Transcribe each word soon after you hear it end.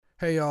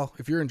Hey, y'all,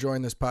 if you're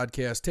enjoying this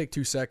podcast, take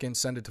 2 seconds,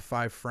 send it to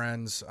 5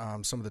 friends.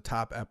 Some of the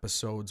top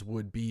episodes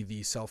would be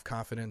the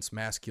self-confidence,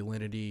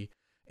 masculinity,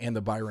 and the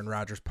Byron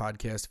Rogers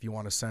podcast if you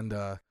want to send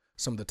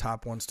some of the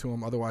top ones to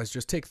them. Otherwise,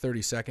 just take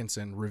 30 seconds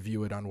and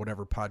review it on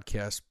whatever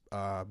podcast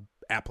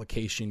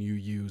application you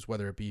use,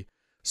 whether it be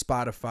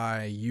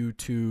Spotify,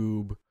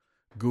 YouTube,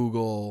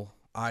 Google,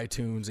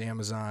 iTunes,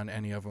 Amazon,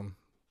 any of them.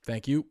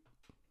 Thank you.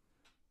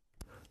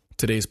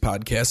 Today's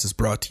podcast is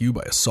brought to you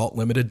by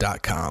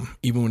AssaultLimited.com.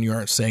 Even when you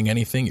aren't saying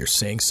anything, you're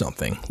saying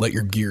something. Let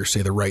your gear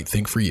say the right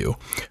thing for you.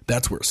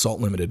 That's where Assault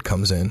Limited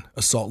comes in.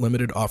 Assault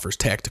Limited offers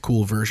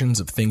tactical versions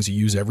of things you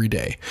use every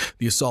day.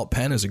 The Assault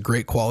Pen is a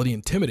great quality,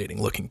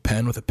 intimidating-looking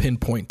pen with a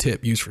pinpoint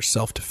tip used for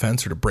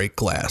self-defense or to break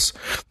glass.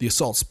 The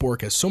Assault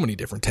Spork has so many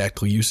different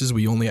tactical uses,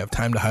 we only have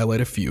time to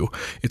highlight a few.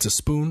 It's a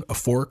spoon, a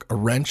fork, a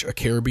wrench, a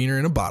carabiner,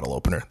 and a bottle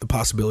opener. The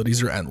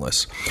possibilities are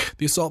endless.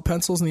 The Assault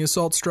Pencils and the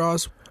Assault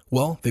Straws,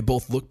 well, they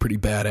both look pretty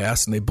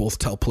badass, and they both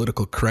tell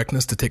political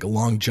correctness to take a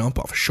long jump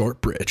off a short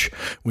bridge.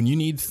 When you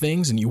need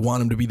things and you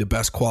want them to be the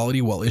best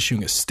quality while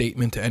issuing a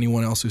statement to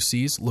anyone else who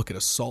sees, look at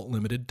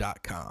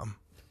AssaultLimited.com.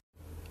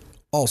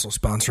 Also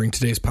sponsoring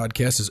today's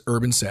podcast is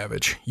Urban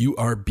Savage,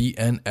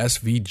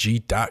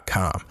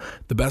 URBNSVG.com.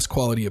 The best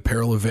quality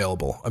apparel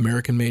available.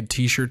 American-made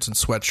t-shirts and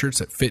sweatshirts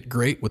that fit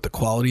great with the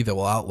quality that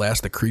will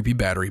outlast the creepy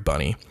battery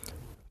bunny.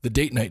 The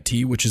Date Night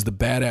Tee, which is the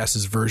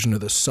badasses version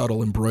of the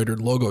subtle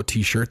embroidered logo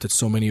t-shirt that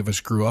so many of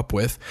us grew up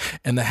with.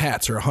 And the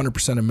hats are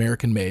 100%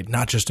 American made,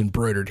 not just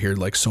embroidered here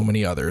like so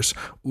many others.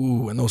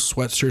 Ooh, and those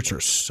sweatshirts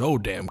are so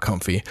damn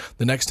comfy.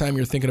 The next time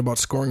you're thinking about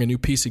scoring a new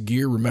piece of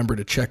gear, remember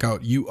to check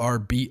out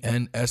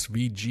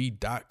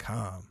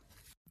URBNSVG.com.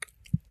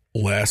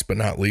 Last but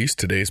not least,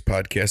 today's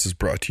podcast is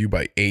brought to you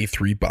by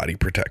A3 Body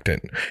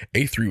Protectant.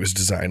 A3 was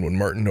designed when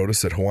Martin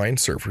noticed that Hawaiian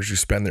surfers who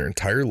spend their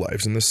entire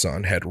lives in the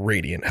sun had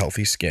radiant,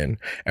 healthy skin.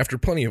 After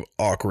plenty of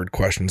awkward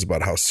questions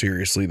about how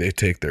seriously they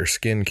take their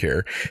skin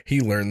care, he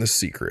learned the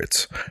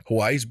secrets.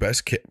 Hawaii's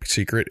best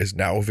secret is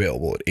now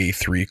available at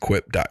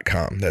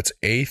A3Equip.com. That's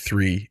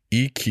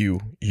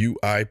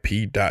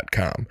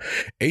A3EQUIP.com.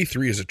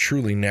 A3 is a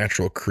truly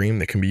natural cream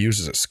that can be used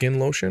as a skin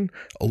lotion,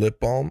 a lip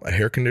balm, a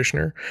hair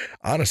conditioner,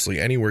 honestly,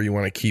 anywhere you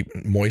want to keep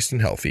moist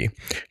and healthy.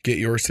 Get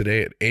yours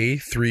today at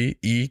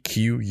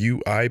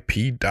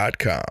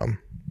A3EQUIP.com.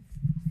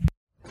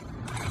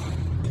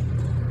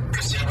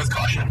 Proceed with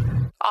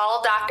caution.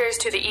 All doctors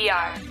to the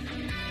ER.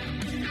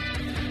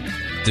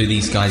 Do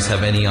these guys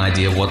have any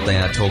idea what they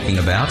are talking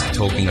about?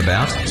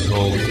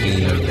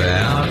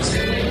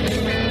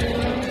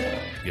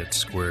 Get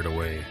squared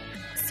away.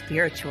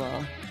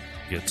 Spiritual.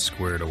 Get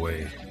squared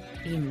away.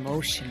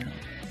 Emotional.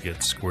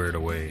 Get squared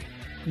away.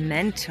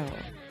 Mental.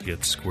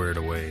 Get squared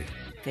away.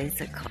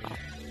 Physical.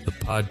 The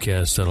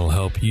podcast that'll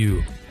help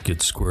you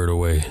get squared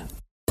away.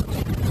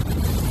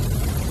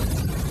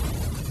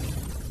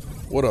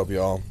 What up,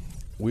 y'all?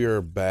 We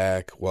are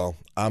back. Well,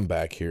 I'm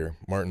back here.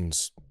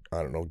 Martin's,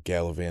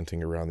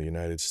 gallivanting around the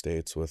United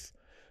States with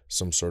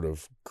some sort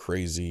of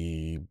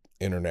crazy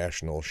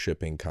international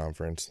shipping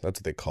conference.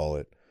 That's what they call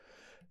it.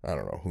 I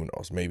don't know. Who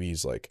knows? Maybe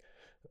he's like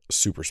a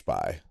super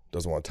spy.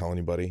 Doesn't want to tell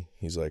anybody.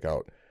 He's like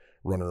out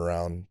running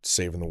around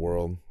saving the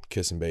world,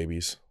 kissing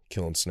babies,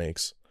 killing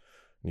snakes.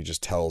 And he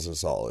just tells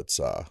us all it's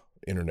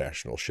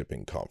international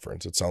shipping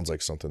conference. It sounds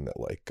like something that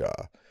like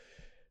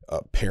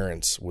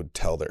parents would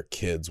tell their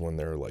kids when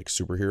they're like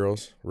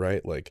superheroes,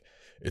 right? Like,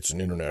 it's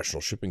an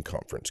international shipping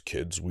conference,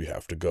 kids, we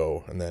have to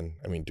go. And then,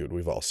 dude,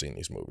 we've all seen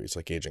these movies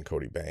like Agent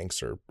Cody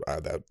Banks, or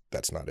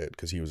that's not it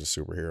because he was a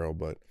superhero,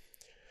 but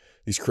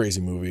these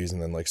crazy movies,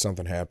 and then like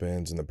something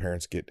happens and the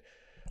parents get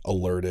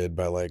alerted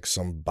by like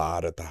some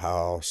bot at the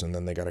house, and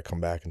then they got to come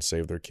back and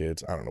save their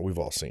kids. I don't know. We've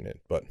all seen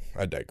it, but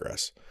I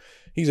digress.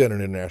 He's at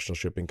an international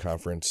shipping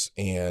conference,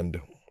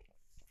 and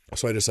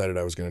so I decided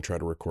I was going to try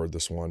to record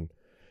this one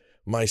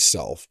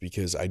myself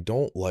because I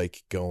don't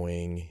like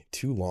going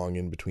too long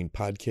in between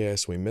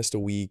podcasts. We missed a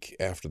week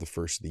after the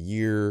first of the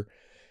year,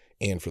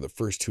 and for the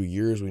first 2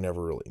 years we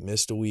never really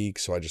missed a week,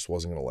 so I just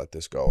wasn't going to let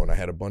this go. And I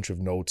had a bunch of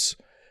notes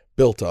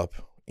built up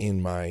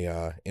in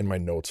my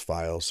notes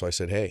file, so I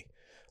said, hey,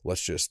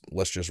 let's just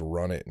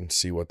run it and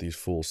see what these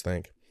fools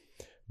think.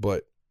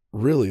 But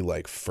really,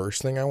 like,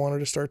 first thing I wanted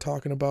to start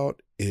talking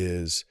about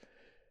is,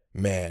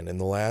 man, in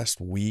the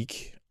last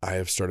week I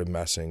have started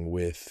messing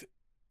with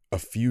a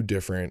few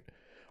different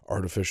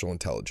artificial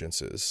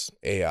intelligences,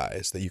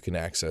 AIs, that you can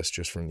access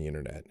just from the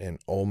internet. And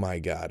oh my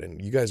God, and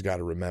you guys got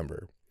to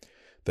remember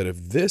that if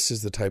this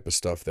is the type of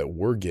stuff that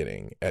we're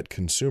getting at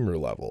consumer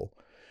level,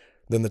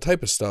 then the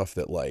type of stuff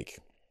that like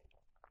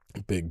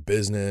big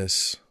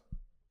business,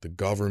 the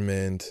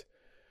government,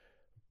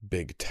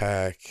 big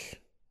tech,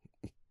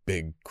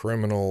 big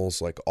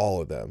criminals, like all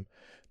of them,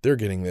 they're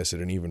getting this at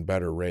an even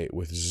better rate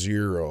with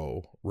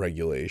zero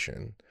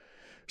regulation.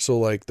 So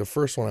like the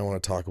first one I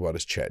want to talk about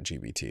is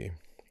ChatGPT.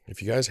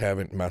 If you guys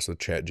haven't messed with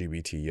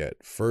ChatGPT yet,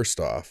 first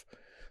off,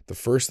 the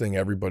first thing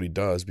everybody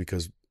does,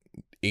 because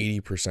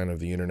 80% of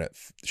the internet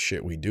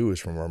shit we do is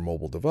from our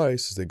mobile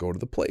device, is they go to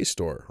the Play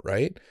Store,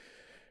 right?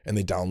 And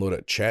they download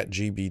a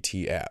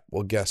ChatGPT app.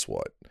 Well, guess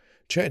what?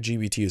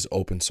 ChatGPT is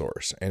open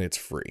source and it's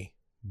free,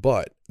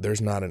 but there's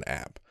not an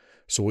app.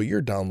 So what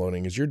you're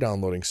downloading is you're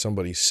downloading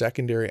somebody's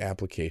secondary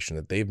application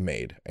that they've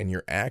made, and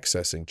you're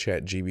accessing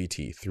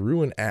ChatGPT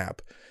through an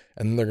app,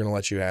 and then they're going to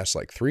let you ask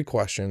like 3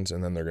 questions,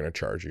 and then they're going to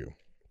charge you.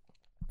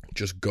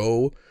 Just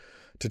go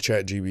to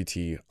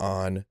ChatGPT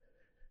on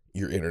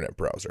your internet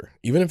browser.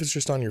 Even if it's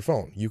just on your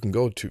phone, you can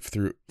go to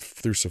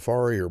through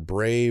Safari or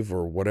Brave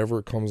or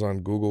whatever comes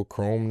on Google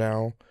Chrome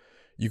now.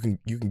 You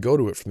can go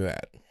to it from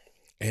that.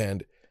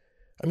 And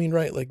I mean,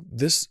 right, like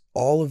this,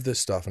 all of this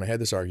stuff, and I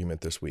had this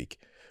argument this week,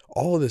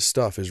 all of this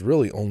stuff is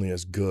really only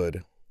as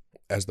good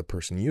as the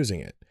person using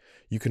it.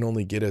 You can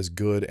only get as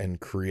good and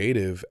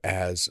creative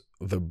as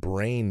the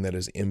brain that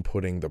is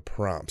inputting the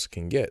prompts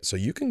can get. So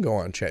you can go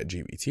on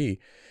ChatGPT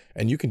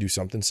and you can do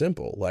something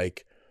simple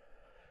like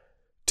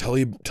tell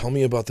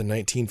me about the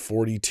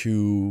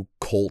 1942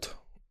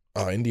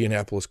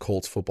 Indianapolis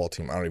Colts football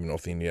team. I don't even know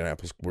if the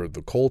Indianapolis were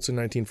the Colts in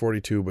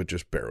 1942, but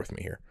just bear with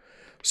me here.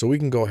 So we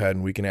can go ahead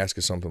and we can ask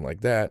it something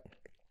like that,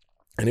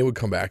 and it would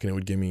come back and it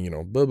would give me,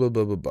 blah, blah,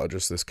 blah, blah, blah,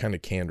 just this kind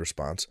of canned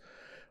response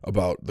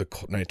about the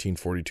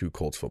 1942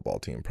 Colts football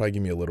team. Probably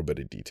give me a little bit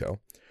of detail.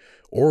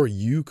 Or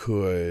you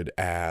could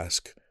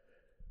ask,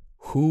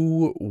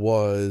 who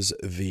was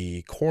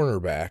the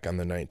cornerback on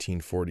the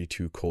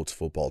 1942 Colts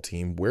football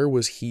team? Where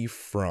was he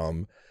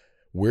from?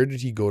 Where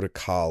did he go to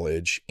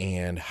college?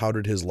 And how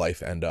did his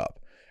life end up?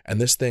 And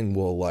this thing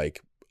will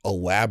like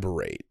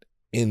elaborate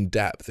in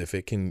depth. If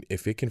it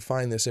can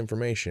find this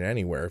information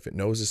anywhere, if it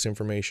knows this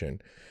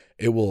information,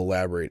 it will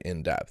elaborate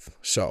in depth.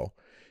 So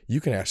you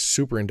can ask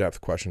super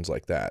in-depth questions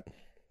like that.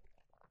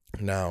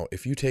 Now,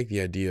 if you take the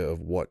idea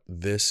of what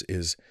this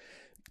is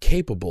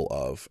capable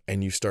of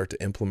and you start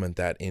to implement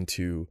that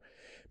into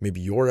maybe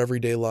your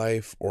everyday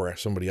life or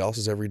somebody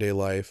else's everyday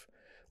life,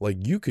 like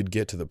you could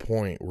get to the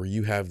point where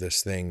you have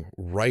this thing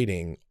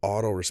writing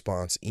auto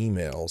response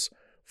emails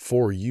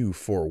for you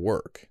for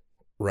work,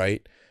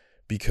 right?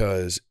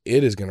 Because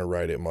it is going to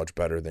write it much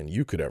better than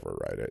you could ever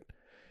write it.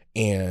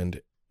 And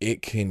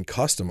it can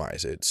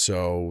customize it.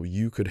 So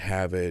you could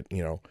have it,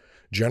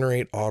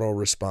 generate auto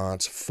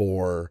response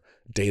for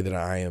day that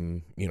I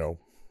am,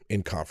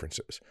 in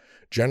conferences.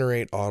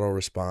 Generate auto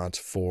response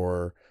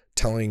for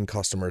telling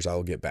customers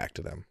I'll get back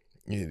to them.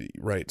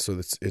 Right. So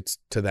it's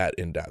to that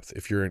in depth.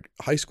 If you're a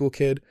high school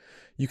kid,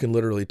 you can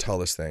literally tell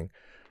this thing,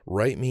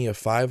 write me a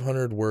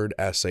 500-word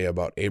essay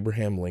about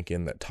Abraham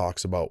Lincoln that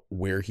talks about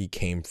where he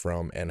came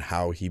from and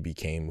how he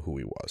became who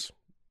he was.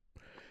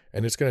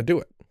 And it's going to do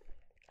it.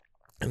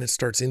 And it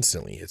starts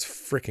instantly. It's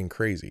freaking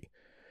crazy.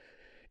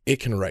 It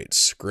can write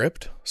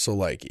script. So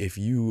like if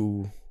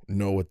you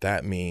know what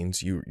that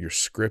means, your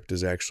script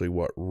is actually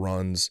what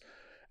runs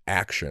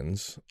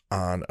actions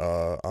on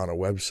a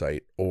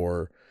website.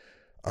 Or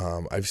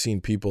I've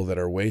seen people that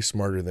are way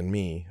smarter than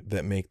me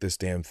that make this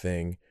damn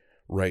thing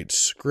write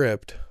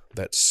script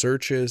that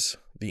searches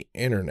the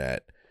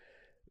internet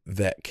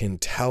that can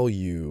tell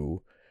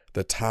you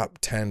the top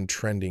 10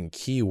 trending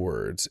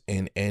keywords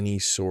in any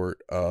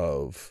sort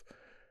of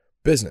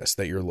business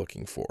that you're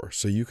looking for.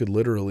 So you could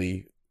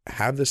literally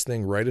have this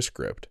thing write a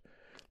script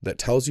that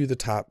tells you the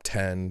top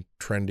 10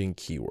 trending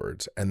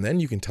keywords, and then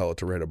you can tell it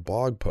to write a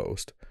blog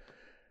post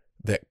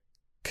that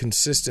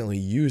consistently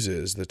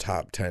uses the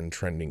top 10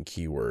 trending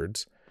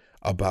keywords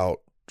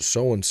about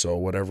so-and-so,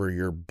 whatever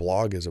your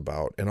blog is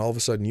about. And all of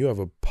a sudden you have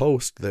a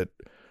post that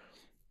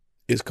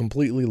is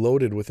completely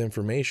loaded with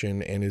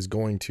information and is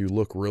going to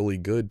look really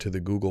good to the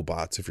Google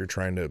bots if you're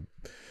trying to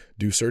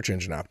do search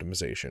engine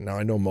optimization. Now,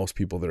 I know most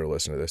people that are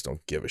listening to this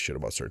don't give a shit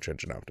about search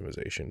engine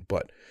optimization,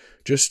 but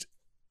just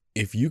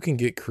if you can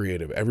get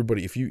creative,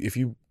 everybody, if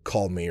you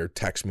call me or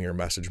text me or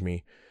message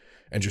me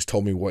and just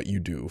told me what you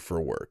do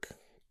for work,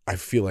 I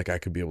feel like I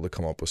could be able to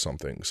come up with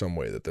some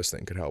way that this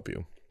thing could help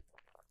you.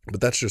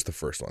 But that's just the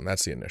first one.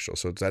 That's the initial.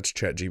 So that's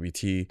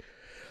ChatGPT.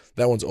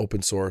 That one's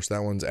open source.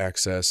 That one's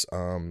access.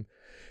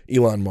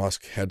 Elon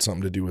Musk had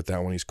something to do with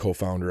that one. He's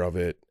co-founder of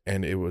it.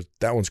 And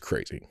that one's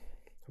crazy.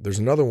 There's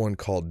another one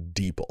called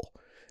DeepL,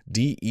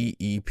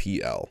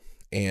 DeepL.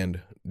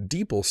 And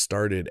DeepL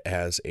started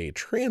as a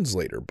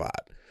translator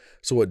bot.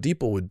 So what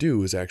DeepL would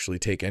do is actually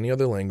take any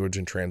other language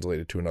and translate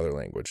it to another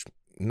language.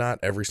 Not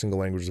every single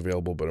language is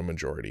available, but a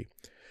majority.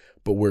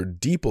 But where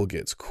DeepL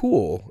gets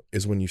cool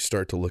is when you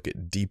start to look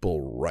at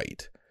DeepL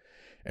Write.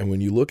 And when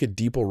you look at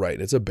DeepL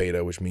Write, it's a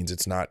beta, which means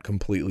it's not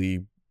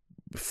completely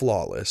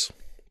flawless.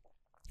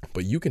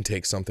 But you can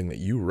take something that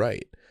you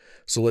write.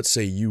 So let's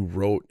say you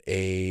wrote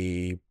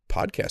a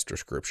podcast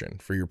description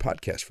for your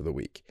podcast for the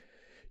week.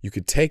 You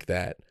could take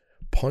that,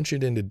 punch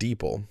it into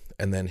DeepL,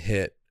 and then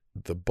hit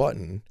the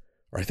button,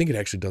 or I think it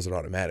actually does it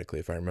automatically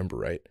if I remember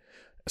right.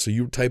 So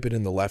you type it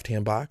in the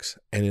left-hand box,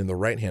 and in the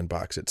right-hand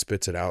box, it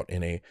spits it out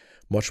in a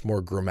much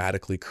more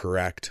grammatically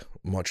correct,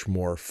 much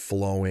more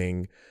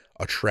flowing,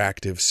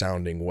 attractive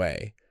sounding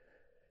way.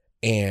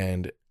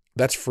 And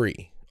that's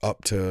free,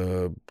 up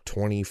to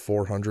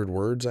 2,400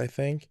 words, I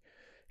think.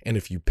 And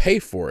if you pay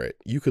for it,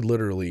 you could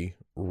literally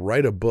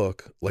write a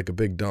book like a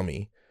big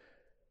dummy,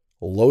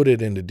 load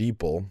it into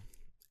DeepL,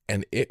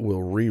 and it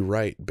will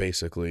rewrite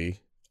basically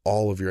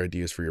all of your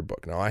ideas for your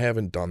book. Now, I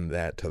haven't done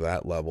that to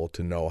that level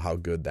to know how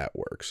good that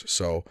works.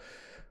 So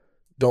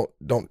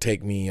don't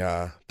take me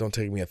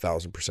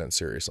 1,000%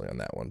 seriously on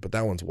that one, but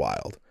that one's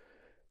wild.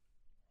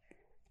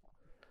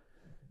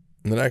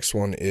 And the next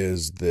one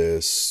is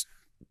this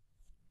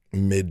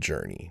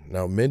Midjourney.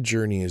 Now,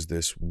 Midjourney is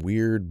this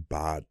weird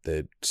bot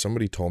that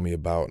somebody told me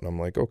about, and I'm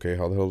like, okay,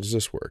 how the hell does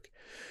this work?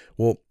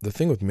 Well, the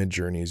thing with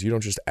Midjourney is you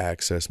don't just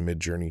access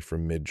Midjourney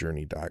from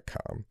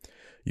midjourney.com.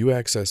 You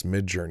access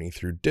Midjourney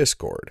through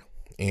Discord.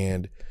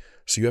 And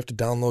so you have to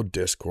download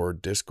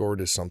Discord.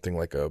 Discord is something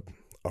like a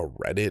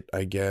Reddit,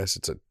 I guess.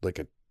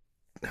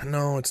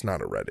 No, it's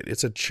not a Reddit.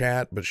 It's a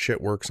chat, but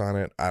shit works on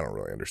it. I don't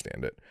really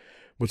understand it.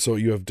 But so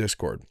you have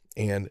Discord,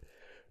 and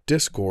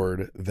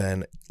Discord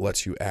then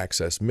lets you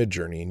access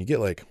Midjourney, and you get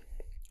like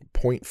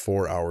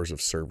 0.4 hours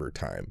of server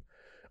time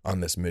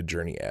on this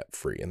Midjourney app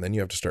free, and then you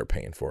have to start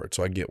paying for it.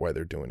 So I get why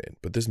they're doing it.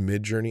 But this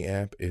Midjourney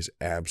app is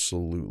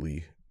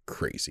absolutely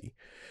crazy.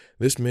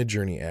 This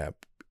Midjourney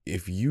app,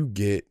 if you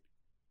get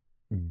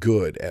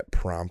good at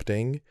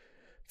prompting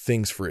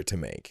things for it to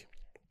make,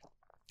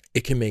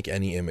 it can make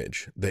any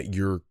image that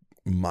your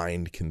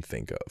mind can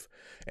think of,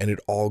 and it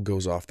all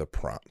goes off the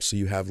prompt. So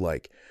you have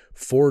like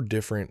 4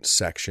 different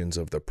sections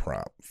of the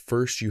prompt.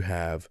 First, you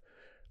have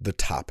the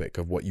topic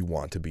of what you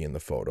want to be in the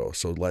photo.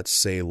 So let's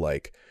say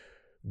like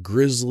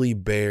grizzly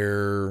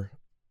bear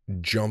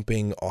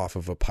jumping off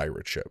of a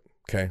pirate ship.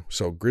 Okay,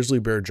 so grizzly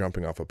bear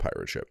jumping off a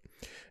pirate ship.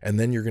 And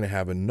then you're going to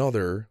have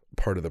another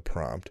part of the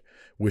prompt,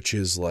 which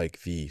is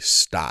like the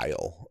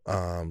style.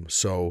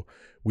 So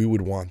we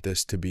would want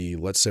this to be,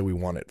 let's say we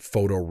want it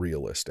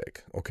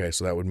photorealistic. Okay,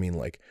 so that would mean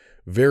like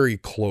very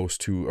close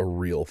to a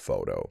real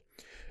photo.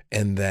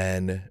 And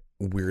then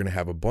we're going to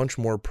have a bunch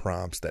more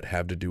prompts that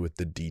have to do with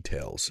the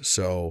details.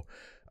 So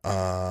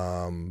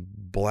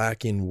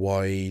black and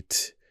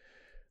white,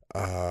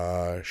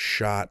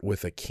 shot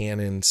with a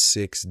Canon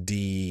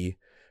 6D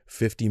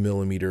 50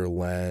 millimeter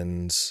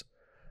lens,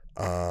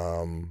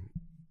 high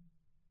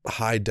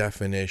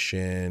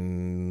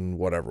definition,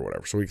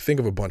 whatever. So we think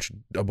of a bunch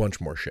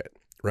more shit,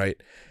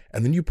 right?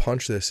 And then you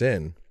punch this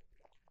in,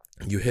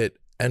 you hit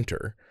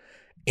enter,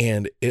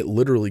 and it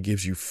literally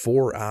gives you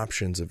 4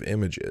 options of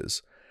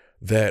images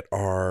that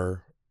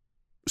are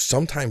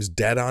sometimes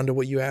dead on to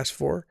what you asked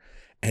for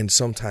and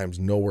sometimes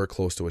nowhere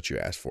close to what you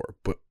asked for.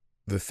 But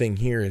the thing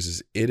here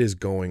is it is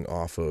going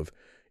off of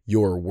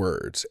your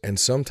words. And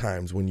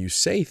sometimes when you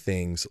say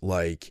things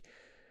like,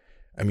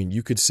 I mean,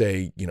 you could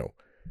say, you know,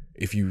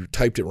 if you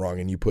typed it wrong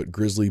and you put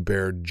grizzly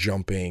bear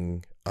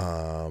jumping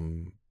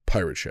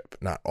pirate ship,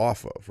 not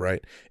off of,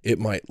 right? It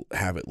might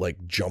have it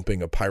like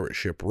jumping a pirate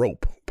ship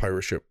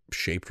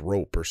shaped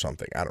rope or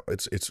something. I don't know.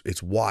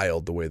 It's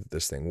wild the way that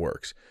this thing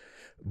works.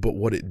 But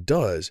what it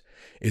does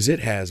is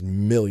it has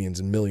millions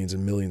and millions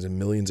and millions and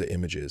millions of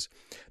images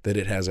that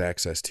it has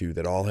access to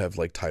that all have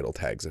like title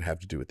tags that have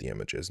to do with the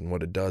images. And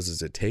what it does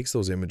is it takes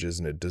those images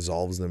and it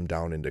dissolves them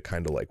down into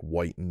kind of like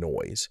white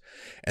noise.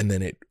 And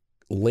then it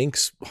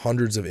links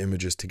hundreds of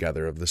images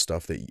together of the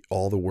stuff that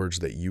all the words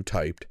that you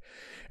typed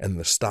and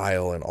the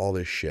style and all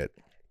this shit.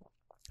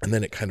 And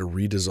then it kind of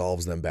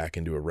redissolves them back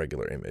into a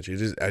regular image.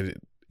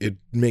 It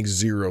makes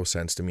zero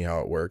sense to me how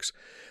it works.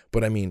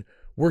 But I mean,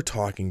 we're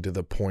talking to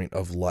the point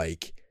of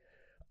like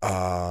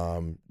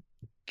Jocko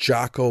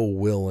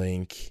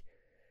Willink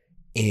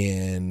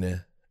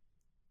in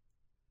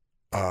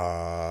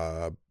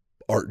Art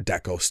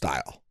Deco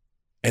style.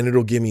 And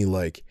it'll give me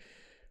like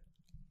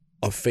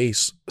a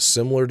face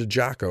similar to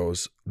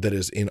Jocko's that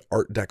is in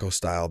Art Deco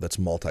style that's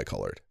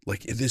multicolored.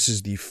 Like, this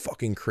is the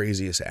fucking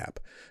craziest app.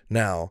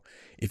 Now,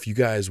 if you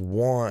guys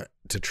want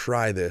to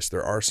try this,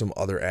 there are some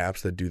other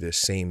apps that do this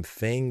same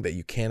thing that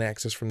you can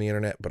access from the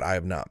internet, but I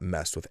have not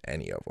messed with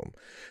any of them.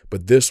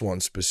 But this one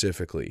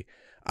specifically,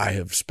 I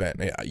have spent,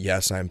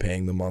 yes, I'm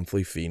paying the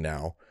monthly fee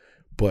now,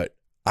 but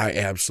I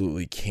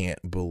absolutely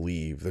can't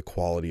believe the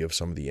quality of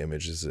some of the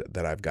images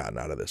that I've gotten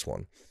out of this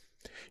one.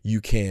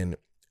 You can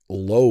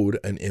load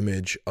an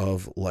image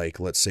of, like,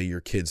 let's say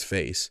your kid's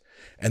face,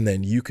 and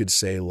then you could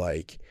say,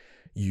 like,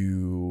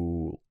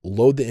 you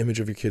load the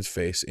image of your kid's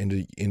face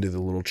into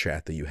the little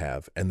chat that you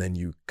have, and then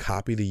you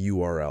copy the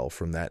URL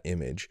from that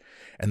image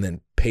and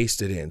then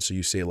paste it in. So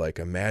you say, like,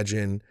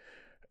 imagine,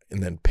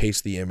 and then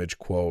paste the image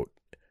quote,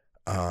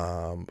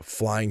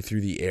 flying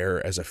through the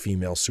air as a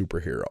female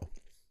superhero.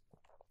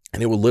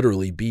 And it will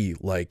literally be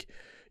like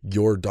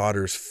your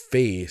daughter's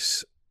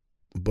face,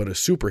 but a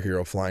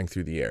superhero flying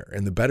through the air.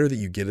 And the better that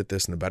you get at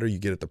this and the better you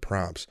get at the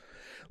prompts,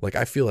 like,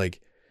 I feel like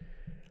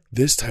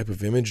this type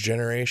of image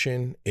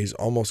generation is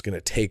almost going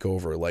to take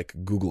over like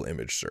Google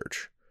image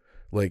search.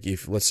 Like,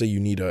 if, let's say you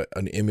need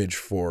an image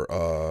for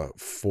a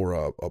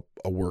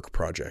work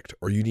project,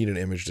 or you need an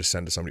image to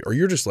send to somebody, or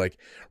you're just like,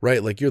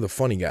 right, like, you're the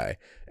funny guy.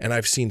 And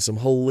I've seen some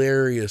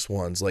hilarious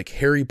ones, like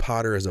Harry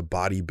Potter as a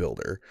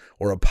bodybuilder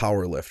or a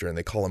power lifter, and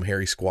they call him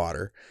Harry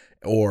Squatter.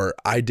 Or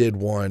I did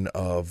one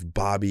of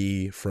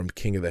Bobby from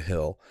King of the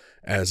Hill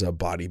as a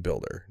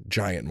bodybuilder,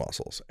 giant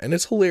muscles. And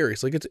it's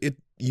hilarious. Like,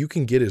 you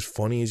can get as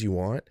funny as you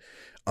want.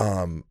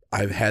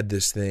 I've had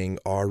this thing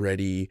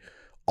already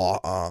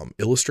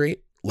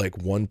illustrate like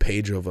one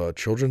page of a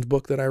children's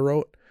book that I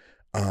wrote.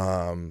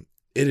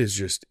 It is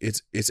just,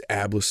 it's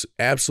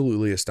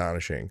absolutely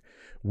astonishing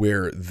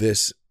where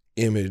this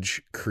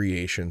image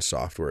creation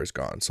software has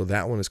gone. So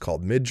that one is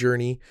called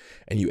Midjourney,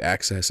 and you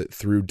access it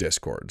through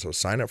Discord. So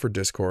sign up for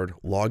Discord,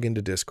 log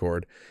into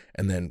Discord,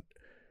 and then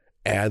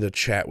add a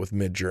chat with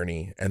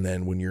Midjourney. And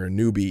then when you're a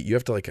newbie, you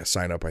have to like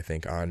sign up, I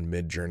think, on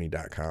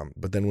midjourney.com.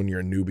 But then when you're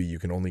a newbie, you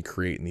can only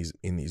create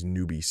in these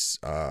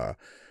newbie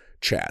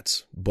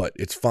chats, but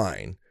it's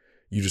fine.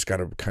 You just got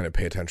to kind of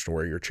pay attention to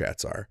where your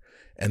chats are.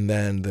 And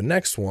then the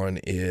next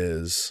one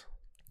is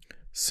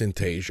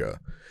Synthesia.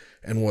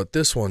 And what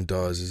this one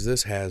does is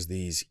this has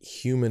these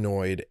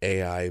humanoid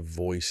AI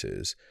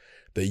voices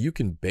that you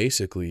can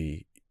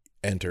basically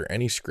enter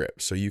any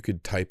script. So you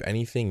could type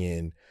anything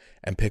in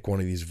and pick one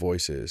of these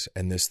voices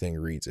and this thing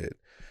reads it.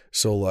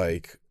 So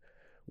like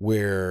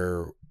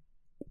where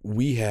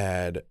we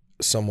had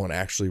someone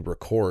actually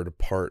record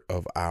part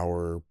of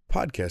our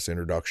podcast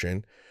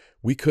introduction,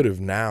 we could have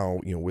now,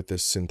 with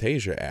this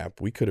Synthesia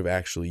app, we could have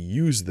actually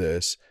used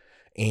this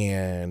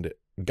and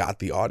got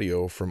the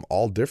audio from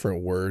all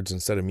different words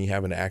instead of me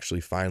having to actually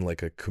find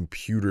like a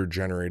computer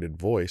generated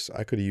voice.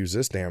 I could have used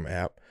this damn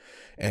app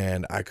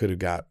and I could have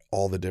got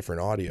all the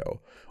different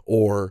audio.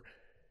 Or,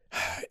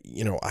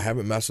 I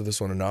haven't messed with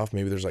this one enough.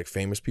 Maybe there's like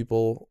famous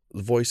people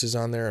voices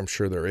on there. I'm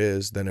sure there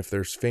is. Then if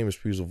there's famous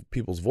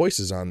people's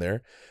voices on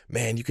there,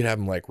 man, you could have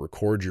them like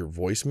record your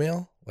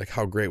voicemail. Like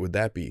how great would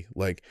that be?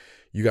 Like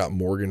you got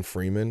Morgan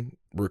Freeman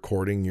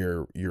recording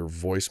your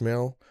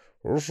voicemail.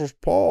 This is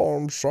Paul.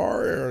 I'm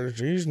sorry.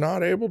 He's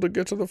not able to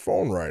get to the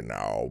phone right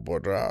now,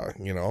 but,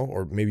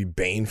 or maybe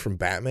Bane from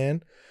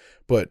Batman.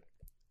 But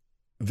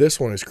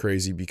this one is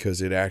crazy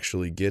because it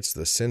actually gets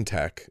the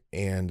syntech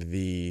and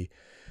the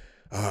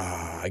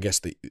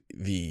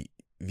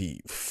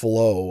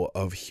flow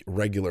of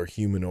regular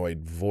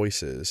humanoid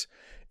voices,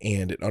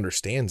 and it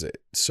understands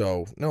it.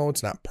 So no,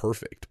 it's not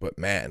perfect, but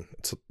man,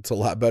 it's a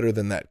lot better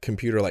than that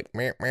computer like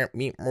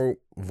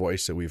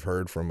voice that we've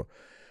heard from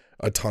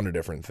a ton of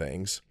different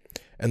things.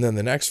 And then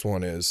the next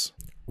one is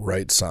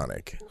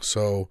Writesonic.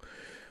 So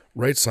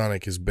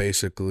Writesonic is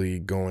basically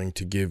going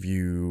to give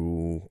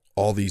you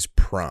all these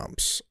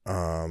prompts,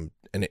 and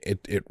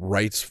it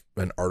writes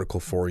an article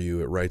for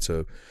you. It writes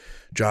a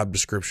job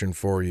description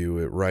for you.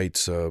 It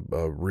writes a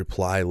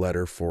reply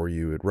letter for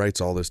you. It writes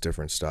all this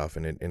different stuff,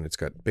 and it's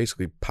got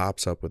basically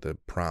pops up with a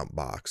prompt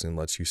box and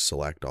lets you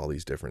select all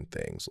these different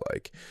things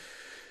like,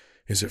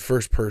 is it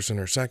first person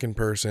or second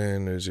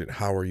person? Is it,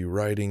 how are you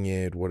writing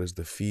it? What is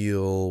the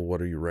feel?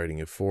 What are you writing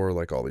it for?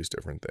 Like all these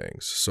different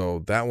things.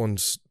 So that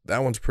one's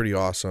pretty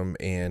awesome.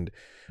 And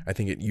I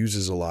think it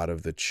uses a lot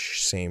of the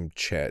same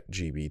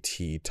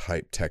ChatGPT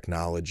type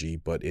technology,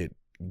 but it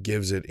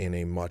gives it in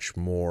a much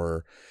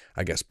more,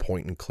 I guess,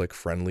 point and click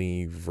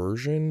friendly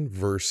version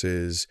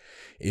versus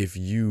if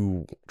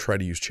you try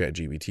to use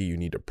ChatGPT, you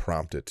need to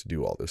prompt it to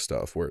do all this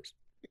stuff. Whereas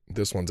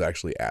this one's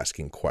actually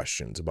asking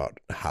questions about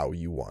how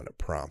you want to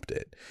prompt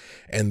it.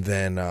 And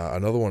then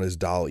another one is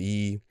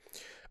DALL-E.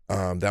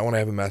 That one I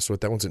haven't messed with.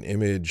 That one's an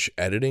image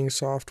editing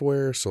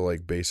software. So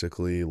like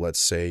basically, let's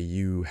say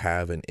you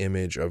have an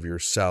image of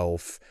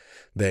yourself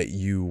that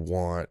you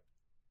want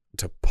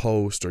to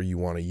post or you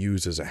want to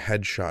use as a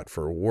headshot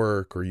for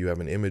work, or you have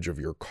an image of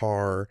your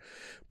car,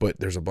 but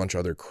there's a bunch of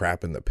other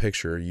crap in the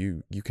picture.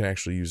 You can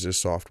actually use this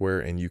software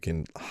and you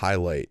can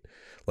highlight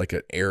like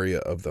an area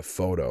of the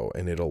photo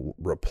and it'll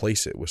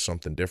replace it with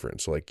something different.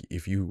 So like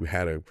if you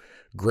had a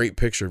great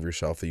picture of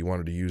yourself that you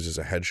wanted to use as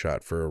a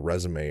headshot for a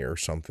resume or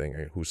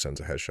something, who sends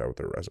a headshot with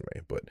their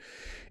resume,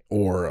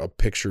 or a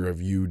picture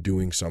of you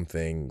doing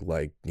something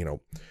like,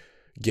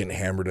 getting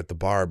hammered at the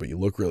bar, but you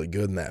look really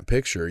good in that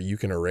picture, you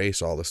can erase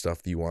all the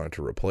stuff that you wanted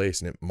to replace,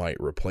 and it might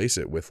replace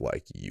it with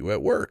like you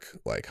at work.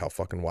 Like how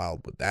fucking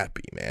wild would that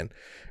be, man?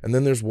 And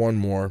then there's one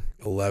more,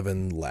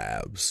 11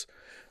 Labs.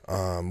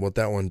 What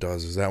that one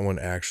does is that one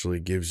actually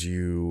gives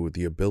you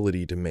the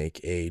ability to make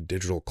a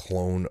digital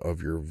clone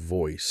of your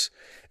voice,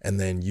 and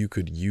then you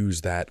could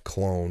use that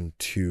clone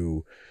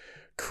to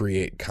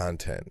create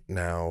content.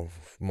 Now,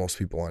 most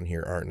people on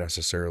here aren't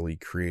necessarily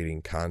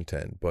creating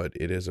content, but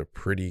it is a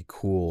pretty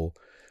cool,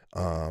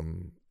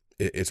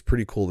 it's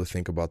pretty cool to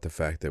think about the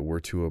fact that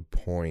we're to a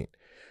point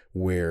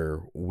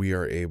where we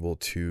are able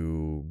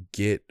to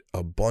get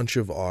a bunch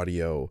of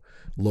audio,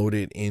 load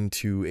it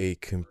into a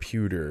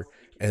computer,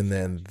 and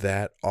then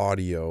that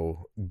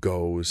audio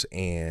goes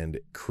and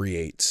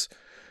creates,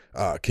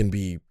 can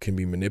be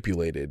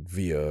manipulated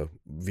via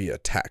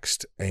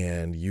text,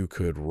 and you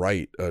could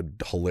write a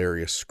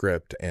hilarious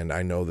script. And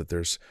I know that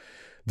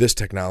this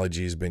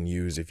technology has been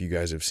used. If you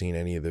guys have seen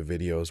any of the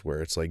videos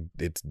where it's like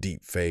it's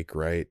deep fake,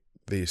 right?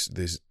 This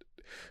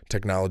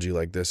technology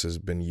like this has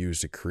been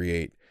used to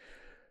create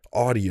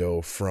audio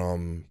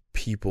from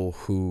people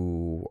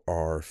who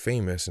are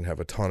famous and have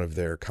a ton of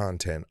their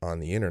content on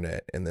the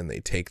internet, and then they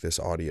take this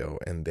audio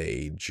and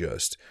they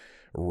just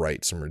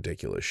write some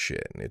ridiculous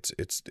shit, and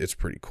it's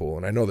pretty cool.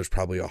 And I know there's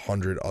probably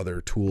 100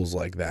 other tools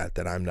like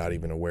that I'm not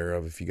even aware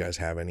of. If you guys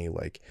have any,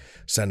 like,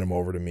 send them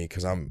over to me,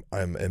 because I'm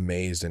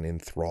amazed and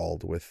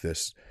enthralled with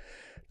this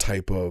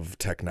type of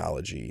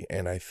technology.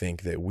 And I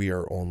think that we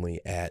are only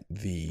at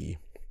the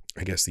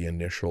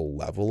initial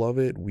level of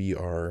it.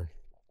 We're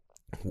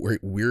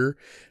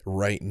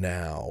right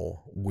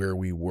now where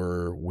we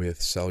were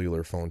with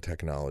cellular phone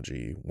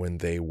technology when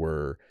they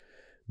were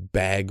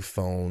bag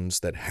phones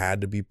that had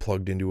to be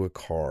plugged into a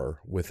car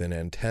with an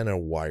antenna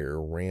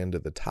wire ran to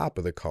the top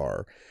of the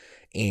car,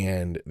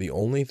 and the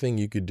only thing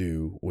you could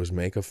do was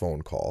make a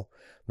phone call.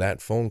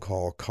 That phone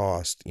call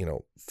cost,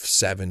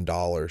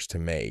 $7 to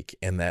make,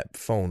 and that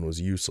phone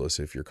was useless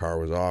if your car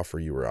was off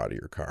or you were out of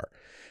your car.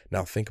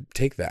 Now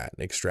take that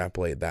and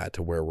extrapolate that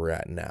to where we're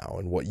at now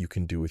and what you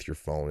can do with your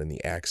phone and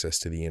the access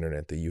to the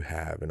internet that you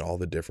have and all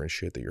the different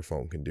shit that your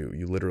phone can do.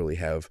 You literally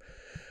have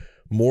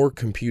more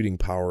computing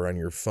power on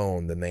your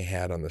phone than they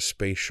had on the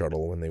space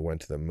shuttle when they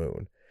went to the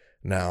moon.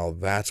 Now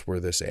that's where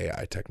this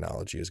AI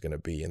technology is going to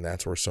be, and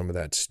that's where some of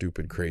that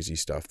stupid, crazy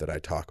stuff that I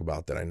talk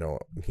about that I know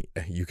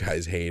you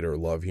guys hate or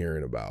love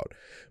hearing about.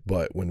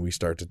 But when we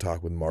start to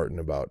talk with Martin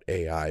about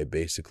AI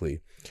basically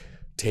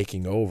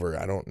taking over,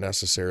 I don't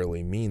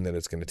necessarily mean that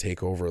it's going to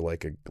take over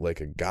like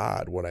a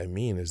god. What I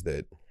mean is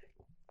that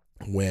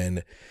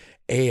when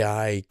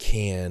AI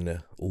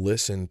can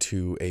listen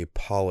to a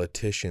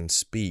politician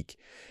speak,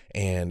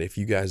 and if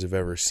you guys have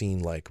ever seen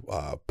like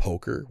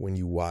poker, when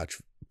you watch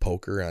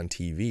poker on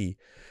TV,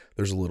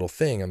 there's a little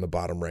thing on the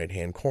bottom right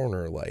hand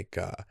corner like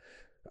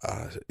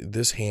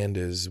this hand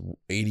is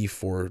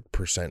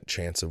 84%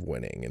 chance of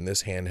winning and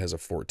this hand has a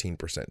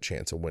 14%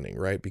 chance of winning,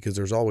 right? Because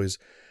there's always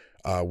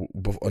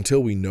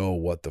until we know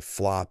what the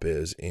flop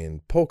is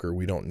in poker,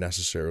 we don't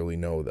necessarily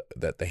know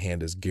that the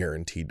hand is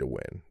guaranteed to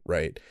win,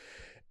 right?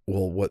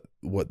 Well,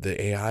 what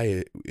the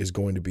AI is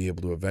going to be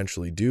able to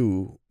eventually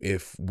do,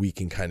 if we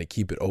can kind of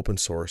keep it open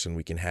source and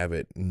we can have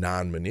it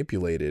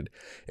non-manipulated,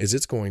 is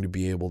it's going to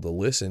be able to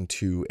listen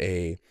to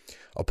a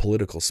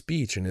political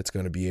speech, and it's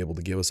going to be able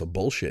to give us a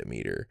bullshit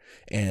meter.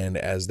 And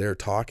as they're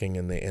talking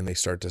and they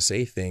start to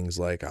say things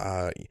like,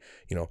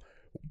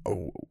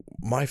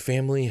 my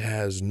family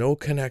has no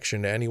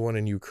connection to anyone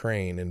in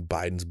Ukraine, and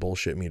Biden's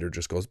bullshit meter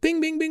just goes bing,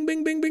 bing, bing,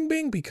 bing, bing, bing,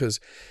 bing, because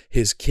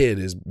his kid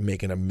is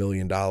making $1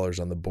 million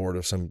on the board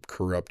of some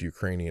corrupt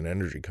Ukrainian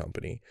energy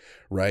company,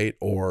 right?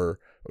 Or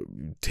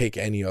take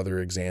any other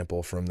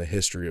example from the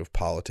history of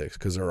politics,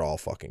 because they're all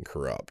fucking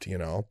corrupt,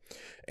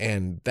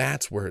 And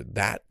that's where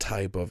that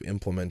type of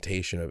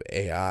implementation of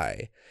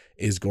AI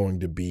is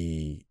going to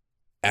be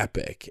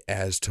epic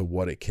as to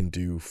what it can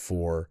do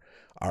for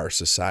our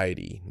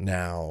society.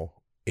 Now,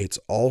 it's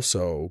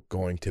also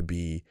going to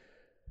be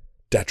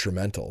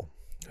detrimental.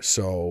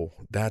 So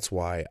that's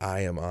why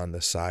I am on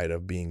the side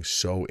of being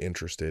so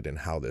interested in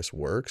how this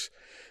works,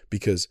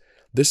 because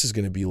this is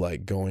going to be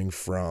like going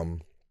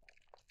from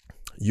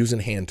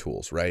using hand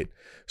tools, right?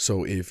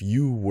 So if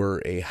you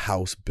were a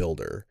house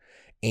builder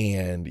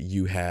and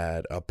you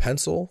had a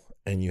pencil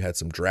and you had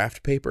some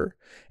draft paper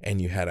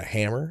and you had a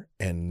hammer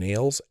and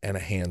nails and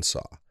a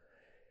handsaw,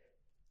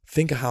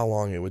 think of how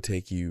long it would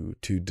take you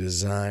to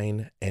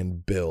design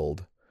and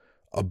build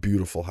a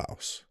beautiful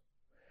house.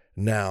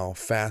 Now,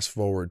 fast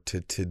forward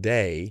to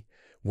today,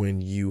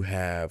 when you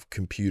have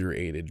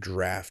computer-aided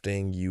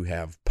drafting, you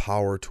have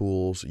power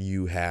tools,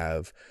 you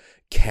have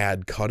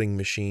CAD cutting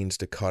machines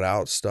to cut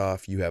out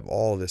stuff, you have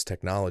all of this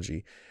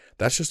technology.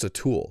 That's just a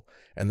tool.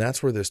 And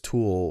that's where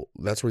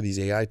these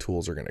AI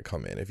tools are going to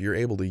come in. If you're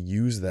able to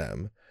use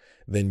them,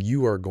 then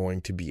you are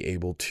going to be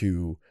able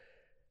to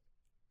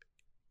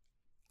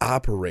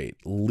operate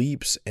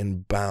leaps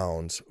and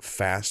bounds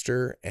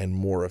faster and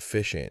more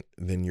efficient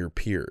than your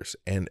peers.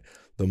 And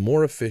the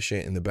more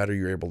efficient and the better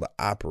you're able to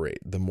operate,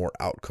 the more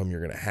outcome you're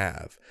going to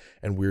have.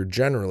 And we're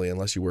generally,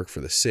 unless you work for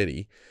the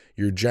city,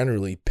 you're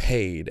generally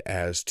paid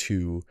as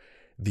to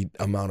the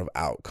amount of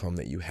outcome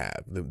that you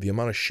have. The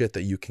amount of shit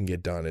that you can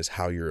get done is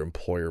how your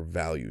employer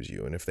values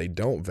you. And if they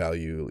don't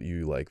value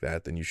you like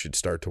that, then you should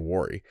start to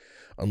worry,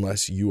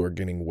 unless you are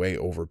getting way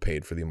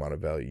overpaid for the amount of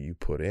value you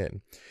put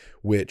in,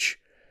 which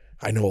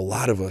I know a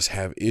lot of us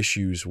have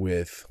issues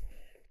with.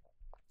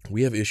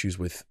 We have issues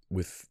with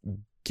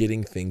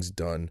getting things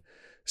done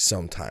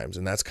sometimes.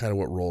 And that's kind of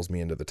what rolls me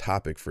into the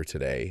topic for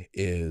today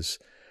is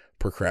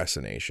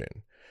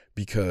procrastination.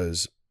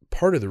 Because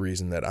part of the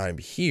reason that I'm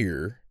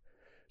here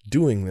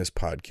doing this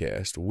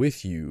podcast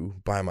with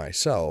you by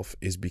myself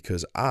is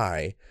because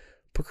I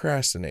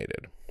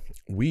procrastinated.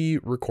 We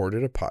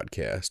recorded a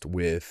podcast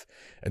with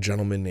a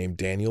gentleman named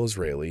Daniel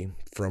Israeli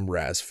from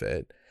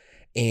RazFit,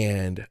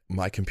 and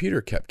my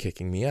computer kept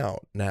kicking me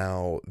out.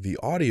 Now, the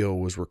audio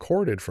was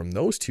recorded from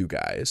those two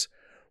guys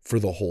for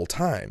the whole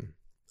time,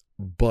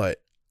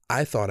 but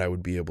I thought I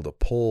would be able to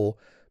pull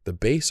the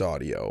base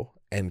audio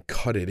and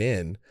cut it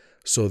in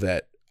so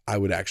that I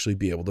would actually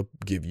be able to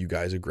give you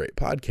guys a great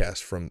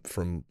podcast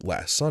from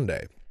last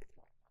Sunday.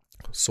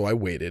 So I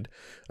waited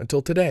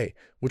until today,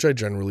 which I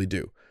generally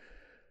do.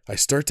 I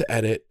start to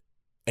edit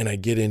and I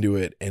get into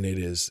it, and it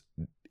is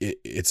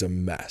it's a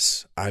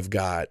mess. I've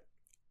got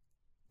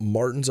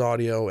Martin's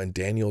audio and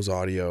Daniel's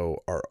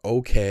audio are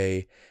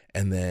okay.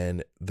 And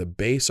then the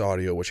base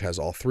audio, which has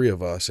all three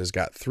of us, has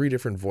got three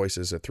different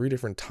voices at three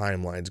different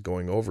timelines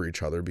going over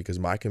each other because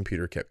my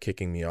computer kept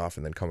kicking me off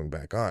and then coming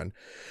back on.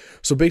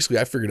 So basically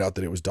I figured out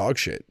that it was dog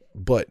shit.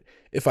 But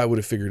if I would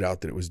have figured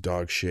out that it was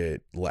dog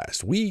shit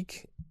last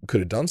week,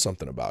 could have done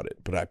something about it,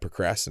 but I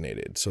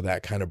procrastinated. So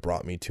that kind of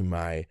brought me to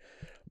my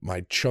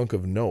chunk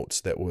of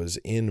notes that was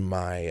in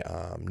my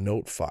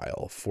note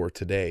file for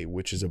today,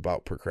 which is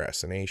about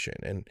procrastination.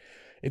 And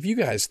if you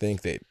guys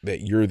think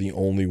that you're the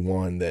only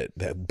one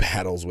that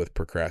battles with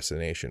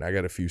procrastination, I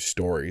got a few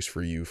stories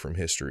for you from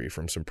history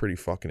from some pretty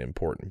fucking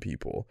important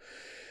people.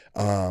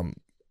 I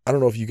don't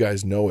know if you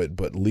guys know it,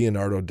 but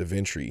Leonardo da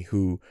Vinci,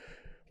 who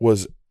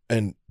was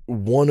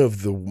one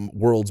of the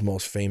world's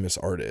most famous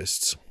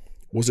artists,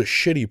 was a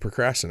shitty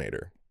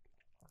procrastinator.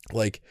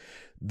 Like,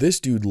 this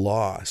dude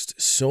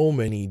lost so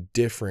many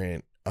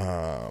different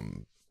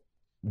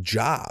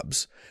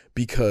jobs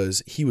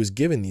because he was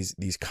given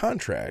these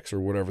contracts, or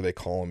whatever they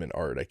call them in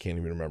art. I can't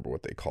even remember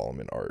what they call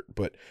them in art,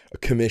 but a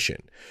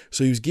commission.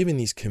 So he was given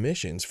these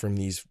commissions from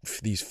these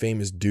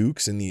famous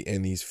dukes and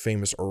these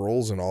famous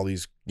earls and all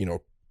these,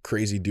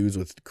 crazy dudes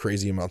with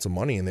crazy amounts of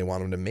money, and they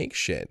want him to make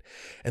shit.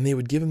 And they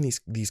would give him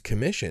these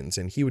commissions,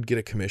 and he would get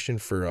a commission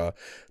for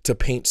to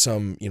paint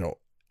some,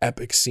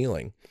 epic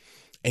ceiling.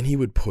 And he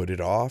would put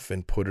it off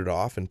and put it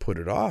off and put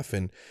it off.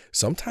 And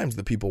sometimes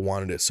the people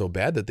wanted it so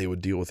bad that they would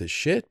deal with his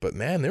shit. But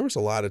man, there was a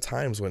lot of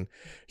times when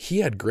he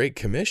had great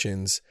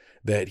commissions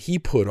that he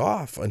put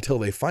off until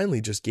they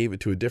finally just gave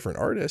it to a different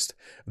artist.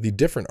 The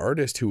different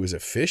artist, who was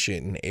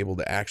efficient and able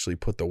to actually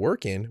put the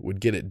work in, would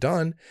get it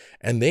done.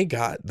 And they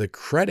got the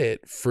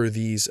credit for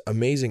these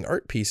amazing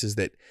art pieces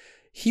that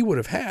he would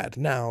have had.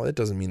 Now, that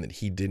doesn't mean that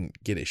he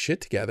didn't get his shit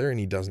together and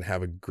he doesn't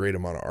have a great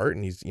amount of art,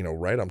 and he's,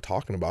 right, I'm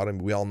talking about him.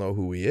 We all know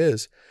who he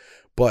is.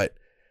 But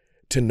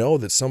to know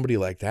that somebody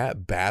like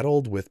that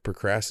battled with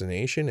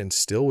procrastination and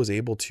still was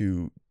able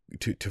to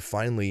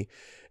finally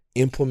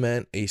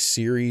implement a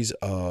series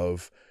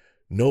of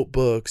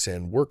notebooks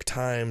and work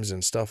times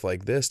and stuff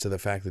like this, to the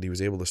fact that he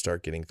was able to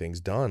start getting things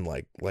done,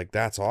 like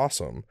that's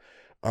awesome.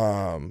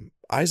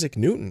 Isaac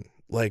Newton,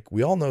 like,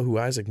 we all know who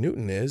Isaac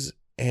Newton is,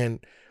 and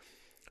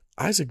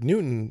Isaac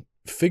Newton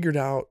figured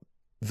out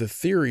the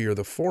theory or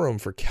the forum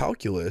for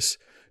calculus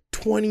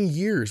 20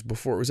 years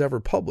before it was ever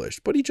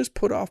published, but he just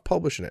put off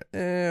publishing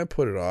it.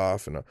 Put it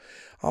off, and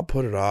I'll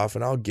put it off,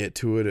 and I'll get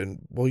to it. And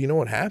well, you know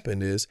what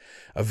happened is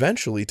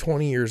eventually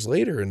 20 years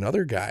later,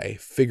 another guy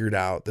figured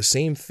out the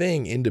same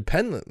thing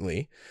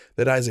independently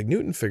that Isaac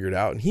Newton figured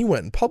out, and he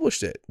went and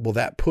published it. Well,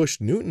 that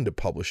pushed Newton to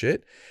publish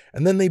it.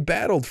 And then they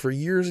battled for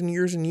years and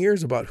years and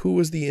years about who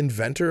was the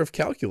inventor of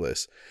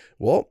calculus.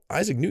 Well,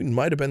 Isaac Newton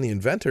might have been the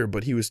inventor,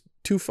 but he was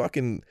too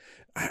fucking,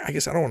 I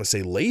guess I don't want to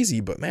say lazy,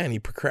 but man, he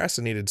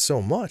procrastinated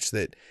so much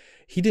that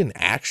he didn't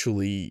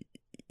actually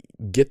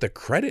get the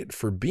credit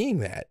for being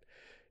that.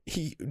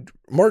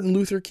 Martin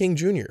Luther King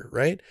Jr.,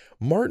 right?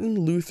 Martin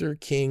Luther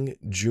King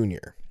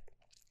Jr.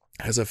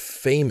 has a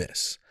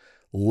famous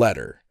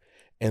letter,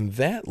 and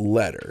that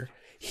letter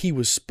he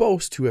was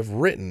supposed to have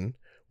written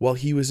while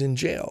he was in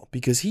jail,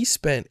 because he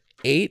spent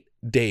 8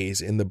 days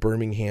in the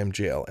Birmingham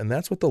jail, and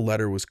that's what the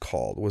letter was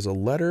called, was a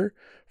letter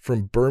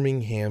from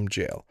Birmingham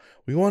jail.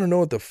 We want to know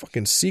what the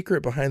fucking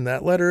secret behind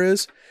that letter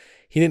is?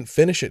 He didn't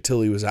finish it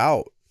till he was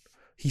out.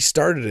 He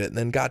started it and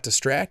then got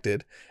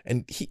distracted.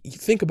 And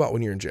think about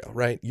when you're in jail,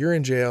 right? You're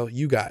in jail,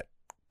 you got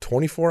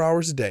 24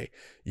 hours a day.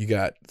 You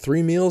got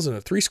 3 meals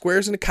and 3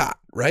 squares and a cot,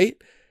 right?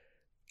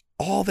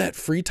 All that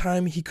free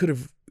time, he could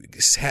have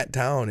sat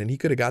down and he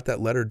could have got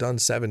that letter done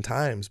 7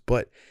 times,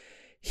 but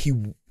he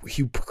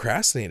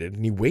procrastinated,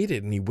 and he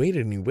waited and he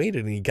waited and he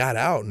waited, and he got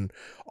out, and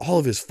all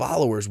of his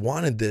followers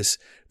wanted this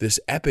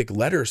epic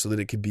letter so that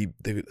it could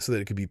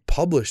be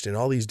published in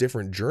all these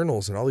different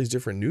journals and all these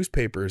different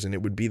newspapers, and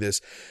it would be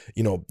this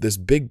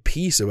big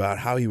piece about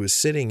how he was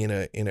sitting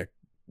in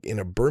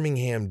a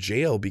Birmingham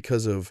jail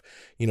because of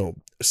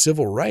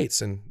civil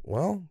rights. And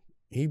well,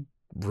 he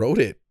wrote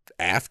it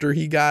after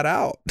he got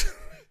out.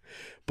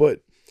 But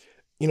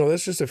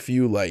that's just a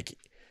few,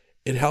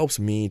 it helps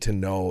me to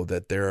know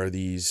that there are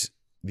these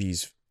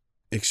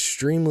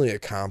extremely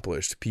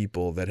accomplished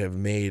people that have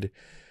made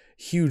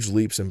huge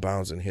leaps and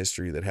bounds in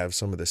history that have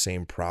some of the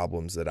same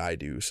problems that I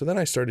do. So then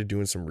I started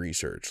doing some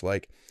research,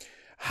 like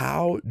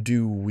how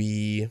do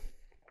we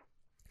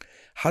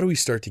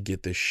start to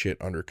get this shit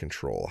under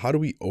control? How do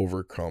we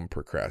overcome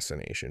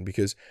procrastination?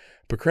 Because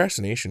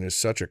procrastination is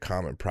such a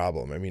common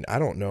problem. I mean, I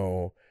don't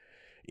know,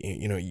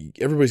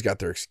 everybody's got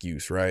their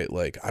excuse, right?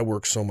 Like, I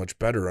work so much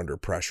better under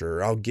pressure,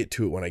 or I'll get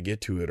to it when I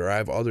get to it, or I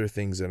have other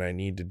things that I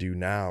need to do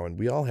now. And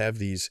we all have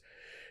these,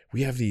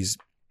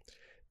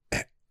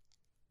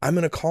 I'm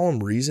going to call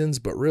them reasons,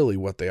 but really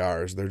what they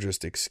are is they're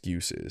just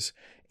excuses.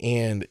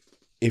 And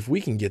if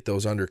we can get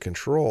those under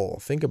control,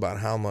 think about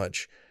how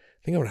much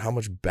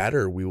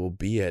better we will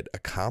be at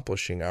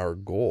accomplishing our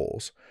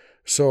goals.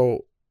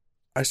 So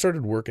I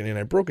started working, and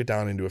I broke it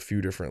down into a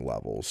few different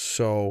levels.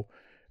 So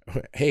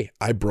Hey,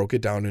 I broke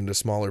it down into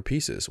smaller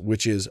pieces,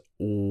 which is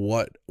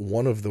what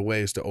one of the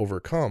ways to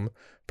overcome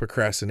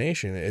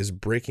procrastination is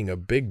breaking a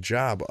big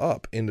job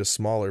up into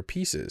smaller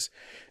pieces.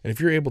 And if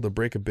you're able to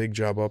break a big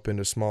job up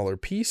into smaller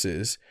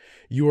pieces,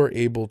 you are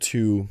able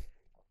to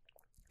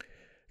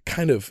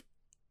kind of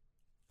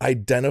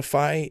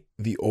identify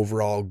the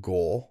overall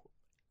goal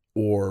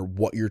or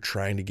what you're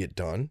trying to get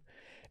done.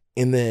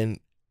 And then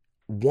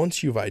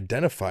once you've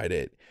identified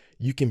it,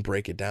 you can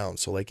break it down.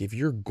 So like if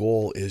your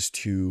goal is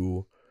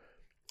to,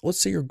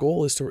 let's say your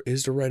goal is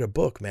to write a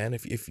book, man.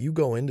 If you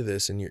go into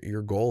this and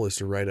your goal is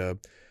to write a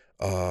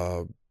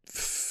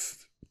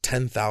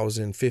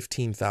 10,000,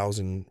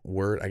 15,000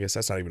 word, I guess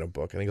that's not even a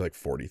book. I think like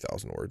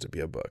 40,000 words would be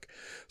a book.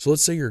 So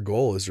let's say your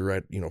goal is to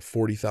write,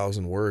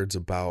 40,000 words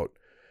about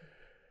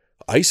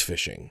ice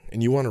fishing,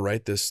 and you want to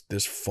write this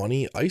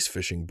funny ice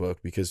fishing book,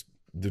 because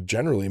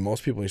generally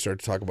most people, when you start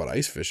to talk about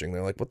ice fishing,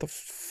 they're like, what the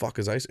fuck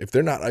is ice? If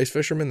they're not ice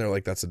fishermen, they're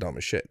like, that's the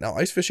dumbest shit. Now,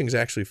 ice fishing is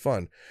actually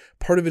fun.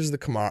 Part of it is the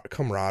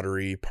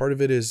camaraderie. Part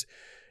of it is,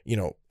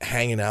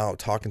 hanging out,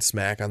 talking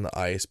smack on the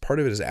ice. Part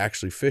of it is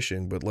actually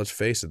fishing, but let's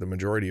face it, the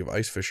majority of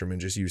ice fishermen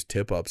just use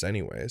tip-ups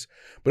anyways.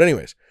 But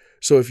anyways,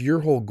 so if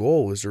your whole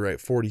goal is to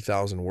write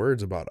 40,000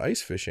 words about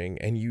ice fishing,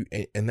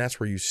 and that's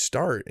where you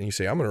start, and you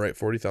say, I'm going to write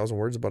 40,000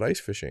 words about ice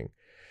fishing,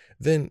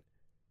 then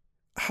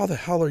how the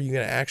hell are you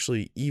going to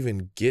actually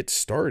even get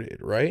started,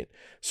 right?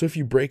 So if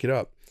you break it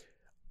up,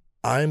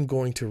 I'm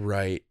going to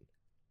write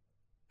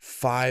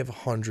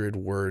 500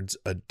 words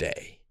a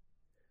day,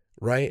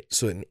 right?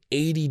 So in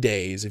 80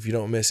 days, if you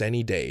don't miss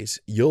any days,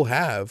 you'll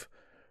have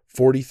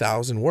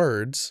 40,000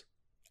 words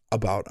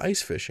about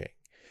ice fishing.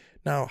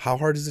 Now, how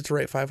hard is it to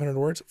write 500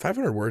 words?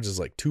 500 words is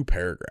like 2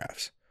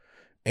 paragraphs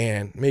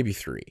and maybe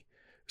 3.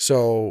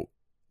 So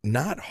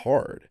not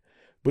hard.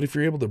 But if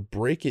you're able to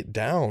break it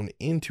down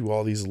into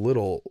all these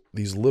little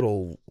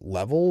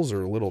levels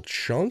or little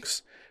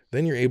chunks,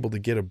 then you're able to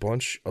get a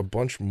bunch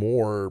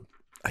more.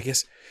 I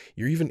guess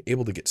you're even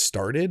able to get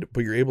started,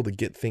 but you're able to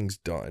get things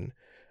done.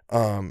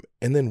 And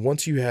then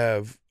once you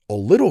have a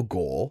little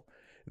goal,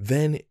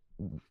 then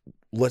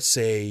let's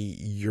say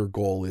your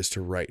goal is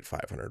to write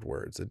 500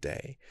 words a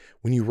day.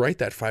 When you write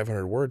that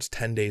 500 words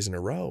 10 days in a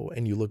row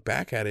and you look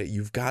back at it,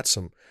 you've got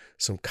some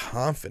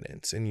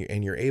confidence, and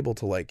you're able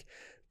to like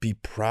be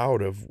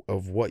proud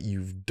of what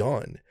you've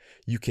done.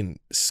 You can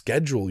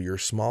schedule your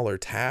smaller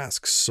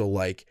tasks. So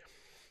like,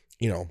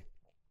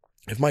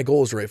 if my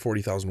goal is to write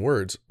 40,000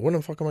 words, when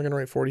the fuck am I going to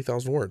write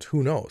 40,000 words?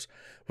 Who knows?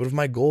 But if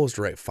my goal is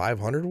to write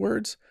 500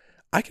 words,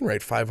 I can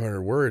write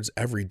 500 words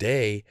every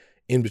day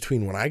in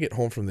between when I get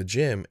home from the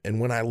gym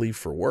and when I leave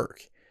for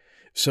work.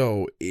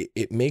 So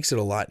it makes it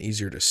a lot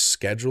easier to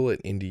schedule it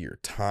into your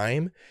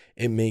time.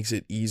 It makes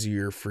it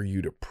easier for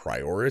you to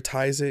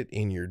prioritize it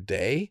in your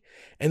day.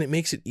 And it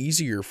makes it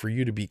easier for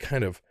you to be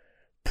kind of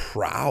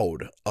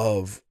proud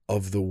of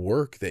the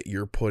work that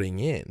you're putting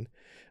in.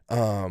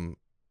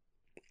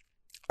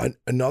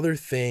 Another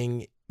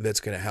thing that's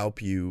going to help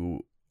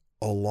you,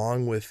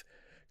 along with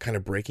kind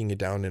of breaking it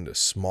down into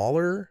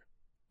smaller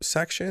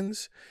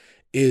sections,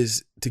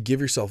 is to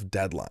give yourself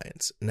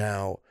deadlines.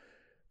 Now,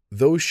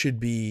 those should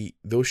be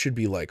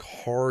like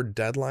hard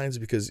deadlines,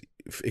 because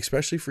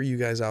especially for you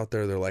guys out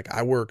there, they're like,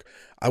 I work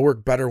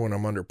better when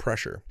I'm under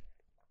pressure.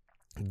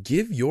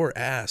 Give your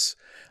ass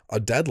a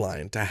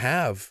deadline to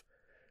have,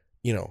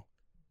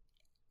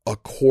 a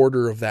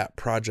quarter of that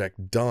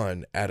project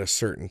done at a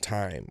certain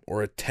time,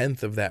 or a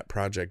 10th of that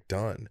project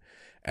done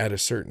at a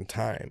certain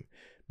time.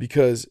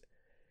 Because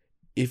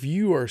if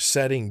you are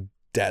setting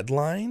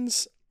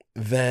deadlines,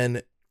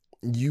 then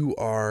you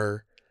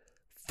are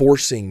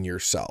forcing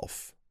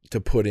yourself to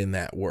put in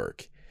that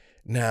work.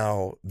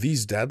 Now,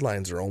 these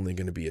deadlines are only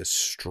going to be as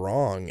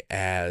strong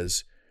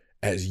as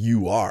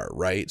you are,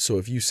 right? So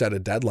if you set a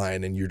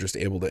deadline and you're just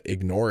able to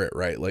ignore it,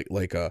 right?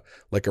 Like a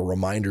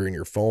reminder in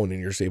your phone, and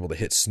you're just able to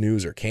hit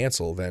snooze or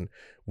cancel, then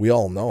we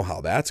all know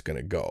how that's going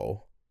to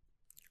go.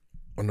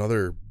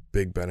 Another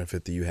big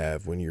benefit that you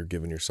have when you're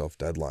giving yourself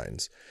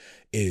deadlines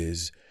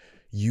is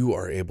you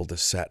are able to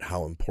set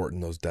how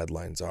important those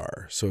deadlines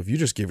are. So if you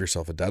just give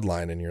yourself a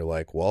deadline and you're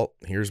like, well,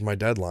 here's my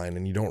deadline,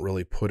 and you don't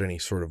really put any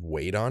sort of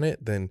weight on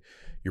it, then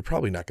you're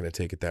probably not going to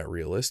take it that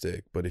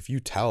realistic. But if you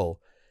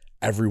tell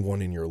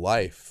everyone in your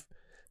life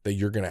that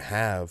you're going to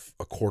have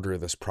a quarter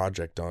of this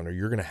project done, or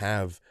you're going to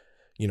have,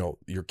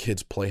 your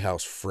kid's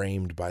playhouse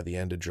framed by the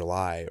end of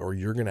July, or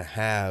you're going to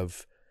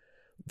have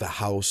the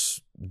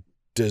house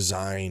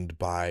designed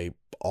by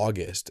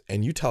August,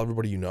 and you tell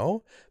everybody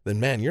then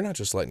man, you're not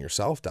just letting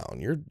yourself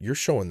down. You're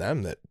showing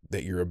them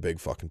that you're a big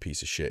fucking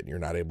piece of shit and you're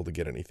not able to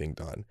get anything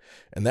done.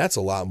 And that's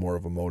a lot more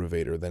of a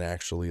motivator than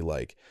actually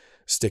like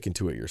sticking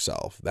to it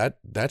yourself.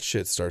 That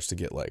shit starts to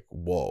get like,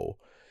 whoa.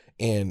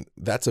 And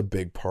that's a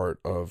big part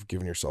of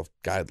giving yourself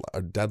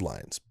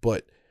deadlines.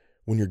 But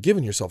when you're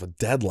giving yourself a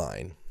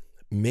deadline,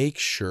 make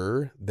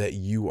sure that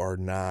you are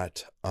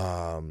not,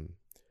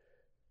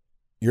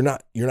 you're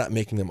not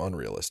making them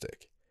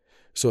unrealistic.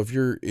 So if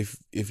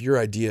your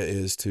idea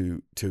is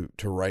to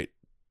write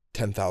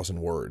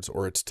 10,000 words,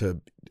 or it's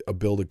to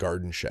build a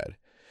garden shed,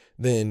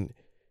 then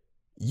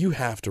you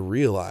have to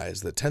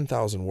realize that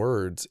 10,000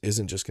 words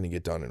isn't just going to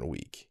get done in a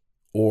week,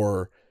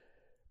 or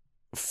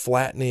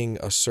flattening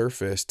a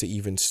surface to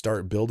even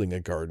start building a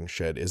garden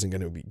shed isn't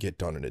going to get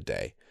done in a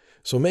day.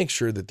 So make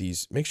sure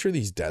these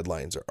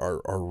deadlines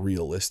are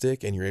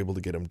realistic and you're able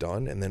to get them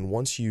done. And then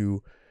once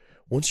you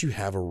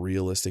have a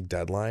realistic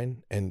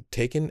deadline and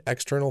taking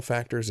external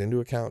factors into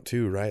account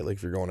too, right? Like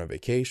if you're going on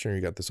vacation or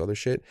you got this other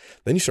shit,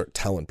 then you start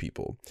telling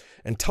people,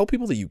 and tell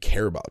people that you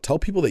care about. Tell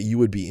people that you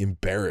would be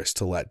embarrassed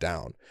to let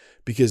down,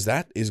 because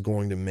that is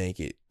going to make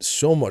it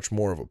so much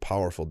more of a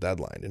powerful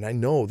deadline. And I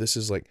know this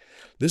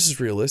is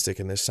realistic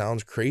and this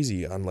sounds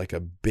crazy on like a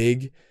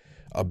big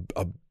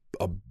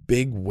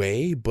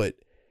way, but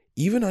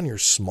even on your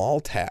small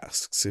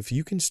tasks, if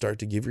you can start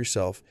to give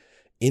yourself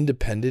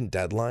independent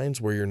deadlines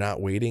where you're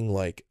not waiting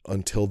like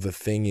until the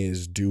thing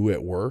is due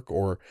at work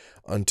or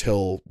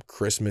until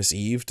Christmas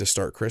Eve to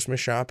start Christmas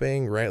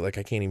shopping, right? Like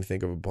I can't even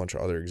think of a bunch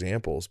of other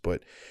examples,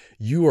 but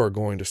you are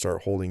going to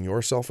start holding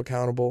yourself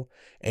accountable,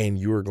 and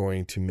you are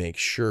going to make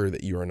sure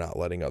that you are not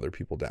letting other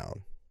people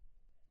down.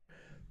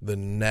 The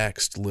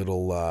next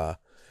little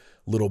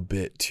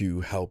bit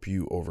to help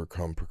you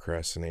overcome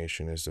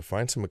procrastination is to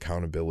find some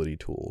accountability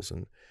tools.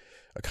 And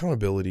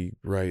accountability,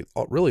 right?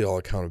 Really all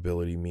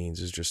accountability means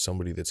is just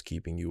somebody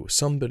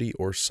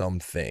or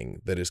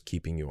something that is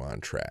keeping you on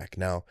track.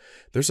 Now,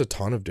 there's a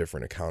ton of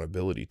different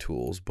accountability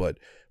tools, but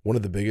one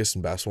of the biggest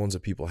and best ones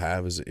that people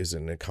have is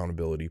an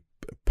accountability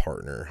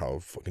partner. How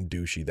fucking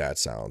douchey that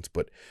sounds,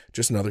 but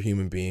just another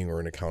human being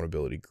or an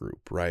accountability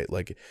group, right?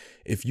 Like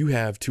if you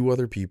have two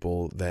other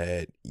people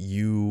that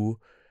you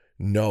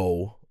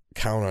know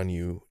count on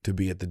you to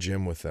be at the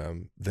gym with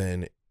them,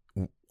 then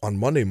on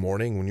Monday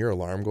morning, when your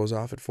alarm goes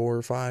off at 4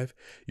 or 5,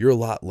 you're a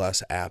lot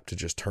less apt to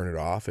just turn it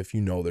off if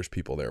you know there's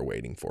people there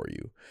waiting for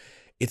you.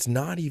 It's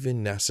not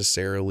even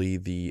necessarily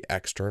the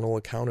external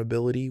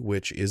accountability,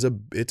 which is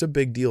it's a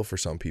big deal for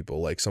some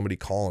people, like somebody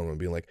calling them and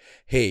being like,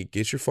 hey,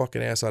 get your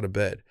fucking ass out of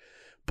bed.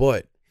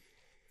 But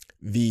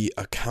the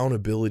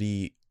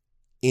accountability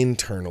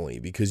internally,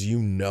 because you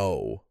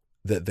know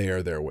that they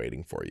are there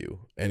waiting for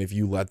you. And if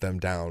you let them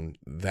down,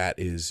 that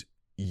is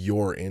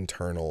your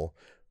internal,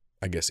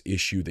 I guess,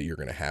 issue that you're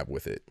going to have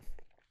with it.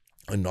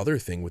 Another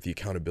thing with the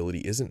accountability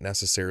isn't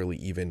necessarily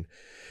even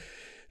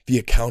the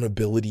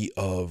accountability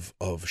of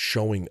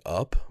showing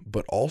up,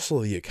 but also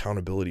the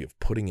accountability of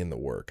putting in the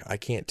work. I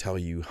can't tell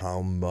you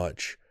how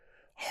much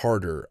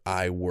harder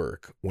I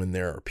work when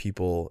there are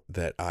people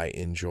that I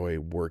enjoy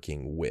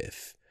working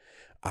with.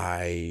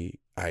 I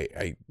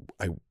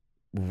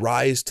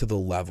rise to the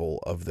level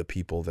of the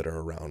people that are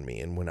around me.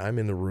 And when I'm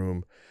in the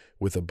room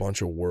with a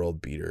bunch of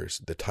world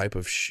beaters, the type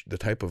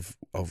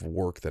of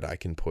work that I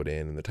can put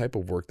in and the type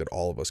of work that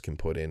all of us can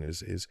put in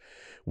is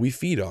we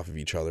feed off of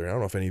each other. I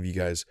don't know if any of you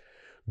guys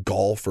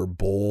golf or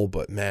bowl,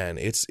 but man,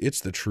 it's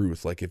the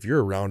truth. Like if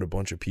you're around a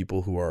bunch of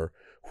people who are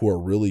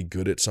really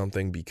good at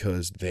something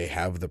because they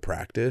have the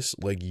practice,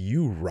 like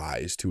you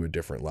rise to a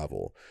different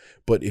level.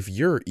 But if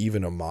you're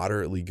even a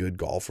moderately good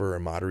golfer, a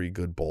moderately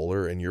good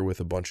bowler, and you're with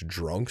a bunch of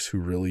drunks who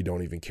really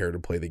don't even care to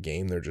play the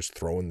game, they're just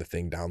throwing the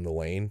thing down the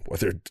lane,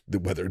 whether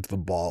it's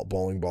the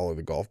bowling ball or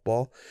the golf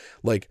ball,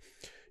 like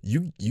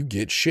you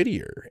get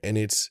shittier. And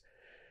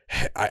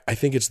I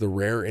think it's the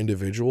rare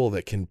individual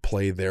that can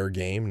play their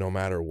game no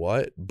matter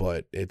what,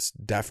 but it's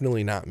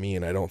definitely not me,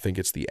 and I don't think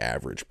it's the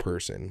average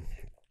person.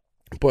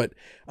 But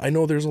I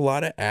know there's a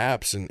lot of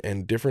apps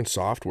and different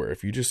software.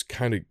 If you just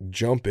kind of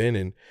jump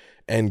in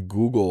and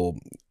Google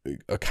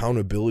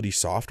accountability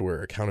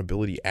software,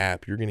 accountability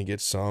app, you're going to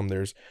get some.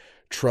 There's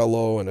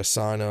Trello and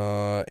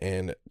Asana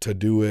and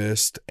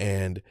Todoist,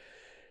 and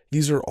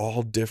these are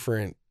all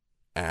different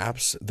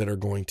apps that are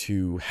going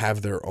to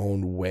have their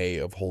own way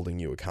of holding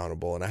you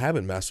accountable. And I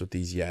haven't messed with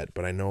these yet,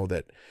 but I know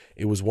that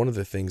it was one of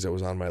the things that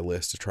was on my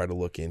list to try to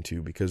look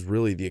into, because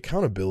really the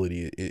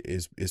accountability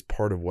is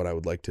part of what I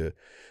would like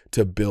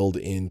to build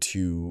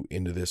into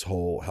this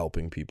whole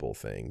helping people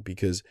thing.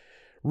 Because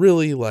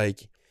really,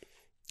 like,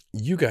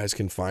 you guys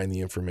can find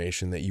the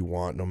information that you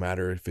want, no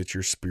matter if it's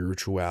your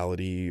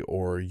spirituality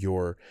or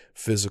your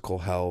physical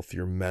health,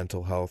 your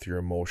mental health, your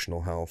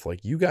emotional health.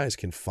 Like, you guys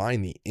can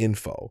find the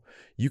info.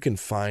 You can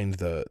find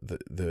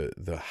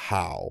the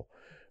how.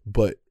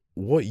 But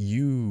what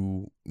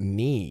you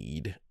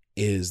need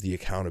is the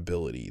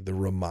accountability, the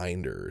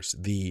reminders,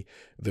 the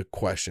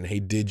question,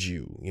 hey, did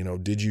you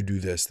do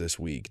this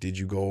week? Did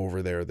you go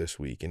over there this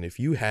week? And if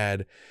you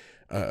had,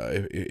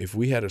 if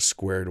we had a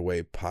Squared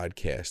Away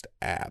podcast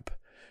app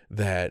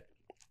that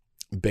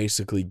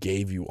basically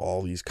gave you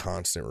all these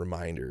constant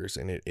reminders,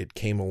 and it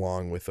came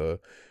along with a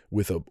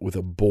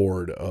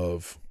board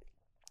of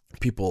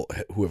people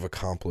who have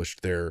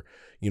accomplished their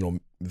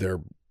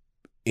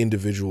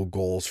individual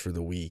goals for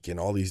the week and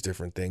all these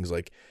different things,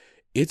 like,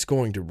 it's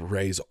going to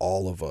raise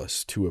all of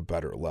us to a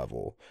better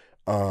level.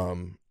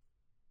 And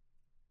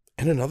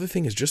another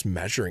thing is just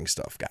measuring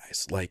stuff,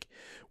 guys. Like,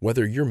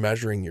 whether you're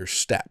measuring your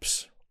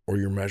steps, or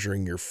you're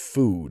measuring your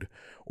food,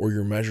 or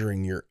you're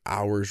measuring your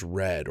hours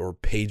read or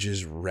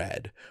pages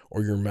read,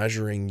 or you're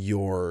measuring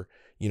your,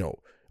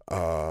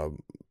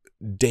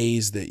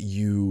 days that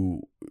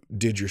you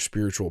did your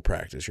spiritual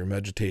practice, your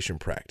meditation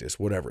practice,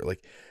 whatever,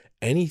 like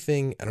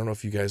anything. I don't know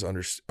if you guys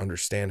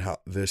understand how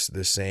this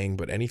saying,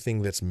 but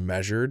anything that's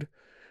measured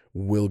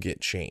will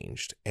get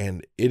changed.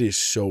 And it is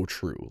so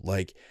true.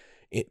 Like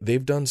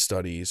they've done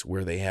studies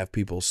where they have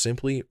people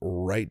simply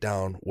write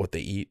down what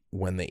they eat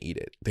when they eat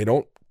it. They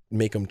don't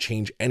make them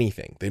change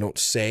anything. They don't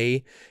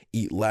say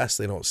eat less.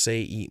 They don't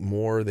say eat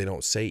more. They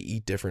don't say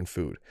eat different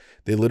food.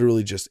 They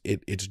literally just,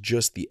 it's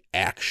just the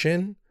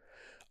action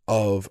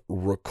of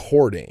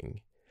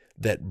recording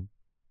that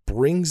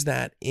brings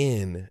that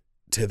in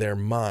to their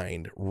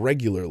mind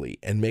regularly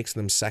and makes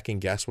them second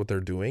guess what they're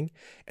doing.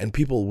 And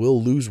people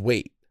will lose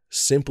weight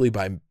simply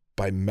by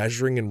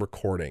measuring and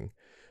recording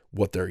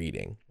what they're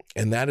eating.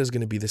 And that is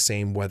going to be the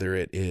same whether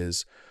it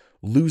is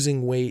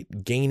losing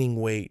weight, gaining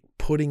weight,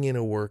 putting in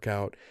a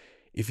workout.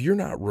 If you're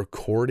not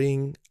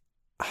recording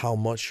how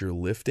much you're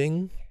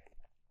lifting,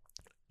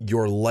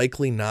 you're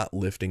likely not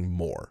lifting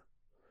more.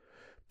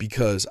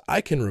 Because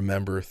I can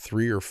remember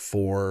 3 or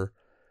 4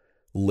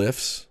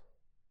 lifts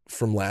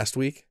from last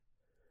week,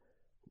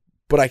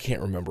 but I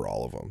can't remember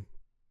all of them.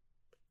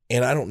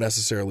 And I don't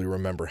necessarily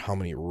remember how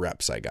many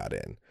reps I got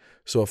in.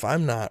 So if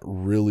I'm not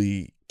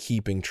really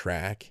keeping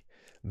track,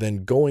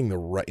 then going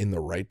in the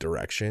right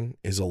direction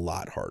is a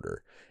lot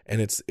harder.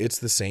 And it's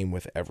the same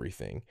with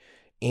everything.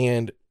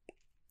 And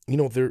you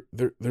know,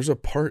 there's a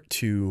part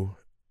to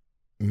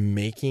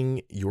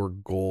making your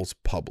goals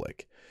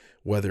public,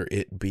 whether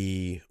it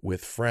be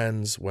with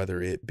friends,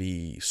 whether it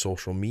be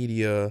social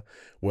media,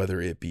 whether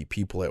it be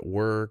people at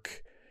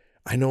work.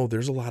 I know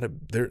there's a lot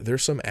of,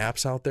 there's some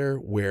apps out there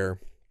where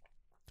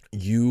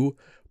you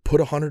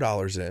put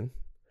 $100 in,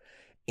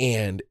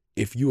 and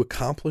if you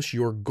accomplish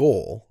your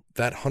goal,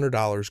 that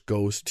 $100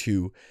 goes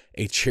to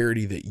a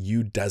charity that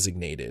you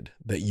designated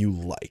that you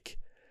like.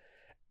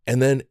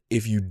 And then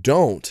if you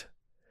don't,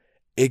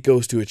 it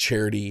goes to a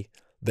charity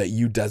that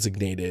you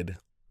designated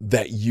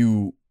that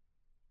you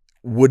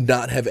would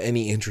not have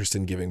any interest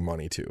in giving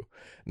money to.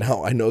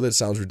 Now, I know that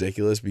sounds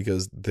ridiculous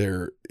because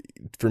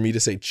for me to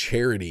say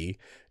charity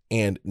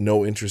and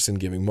no interest in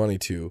giving money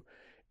to,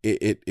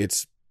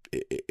 it's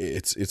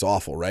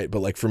awful, right?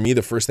 But like for me,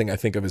 the first thing I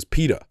think of is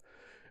PETA,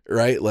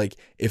 right? Like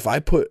if I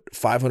put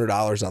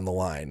 $500 on the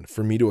line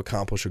for me to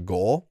accomplish a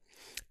goal,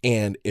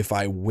 and if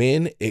I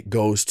win, it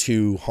goes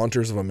to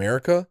Hunters of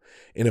America,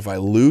 and if I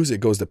lose,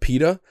 it goes to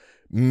PETA,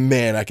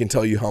 man, I can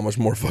tell you how much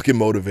more fucking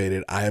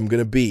motivated I am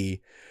going to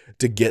be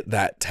to get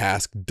that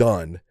task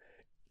done,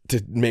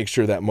 to make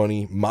sure that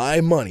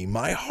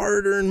my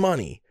hard-earned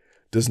money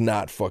does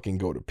not fucking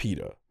go to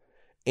PETA.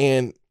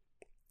 And,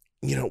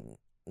 you know,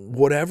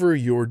 whatever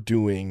you're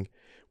doing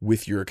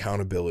with your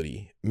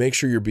accountability, make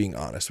sure you're being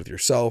honest with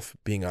yourself,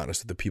 being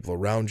honest with the people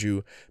around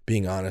you,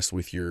 being honest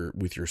with your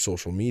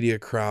social media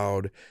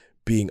crowd,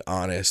 being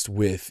honest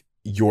with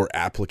your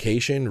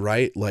application,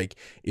 right? Like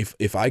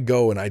if I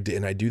go and I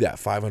do that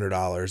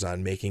 $500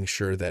 on making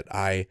sure that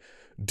I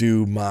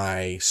do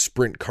my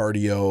sprint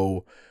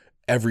cardio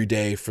every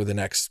day for the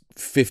next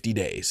 50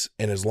 days.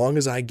 And as long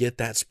as I get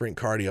that sprint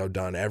cardio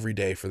done every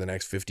day for the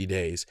next 50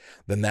 days,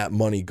 then that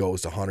money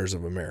goes to Hunters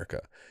of America.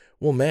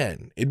 Well,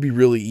 man, it'd be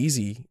really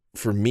easy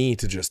for me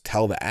to just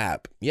tell the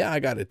app, yeah, I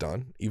got it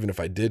done, even if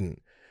I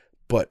didn't.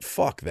 But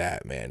fuck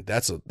that, man.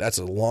 That's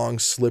a long,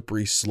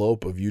 slippery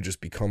slope of you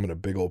just becoming a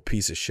big old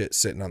piece of shit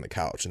sitting on the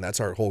couch. And that's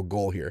our whole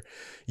goal here.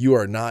 You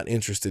are not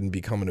interested in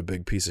becoming a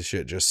big piece of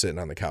shit just sitting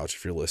on the couch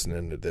if you're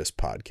listening to this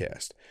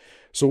podcast.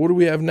 So what do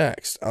we have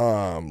next?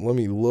 Let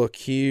me look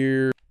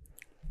here.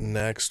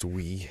 Next,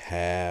 we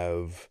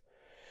have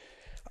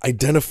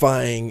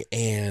identifying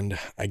and,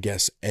 I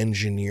guess,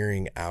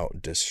 engineering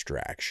out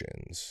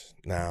distractions.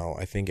 Now,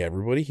 I think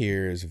everybody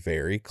here is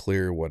very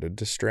clear what a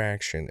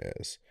distraction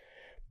is.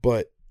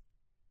 But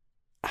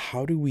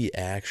how do we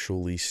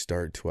actually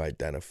start to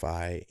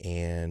identify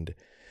and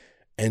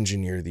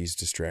engineer these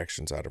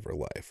distractions out of our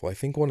life? Well, I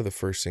think one of the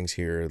first things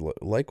here,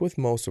 like with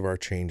most of our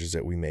changes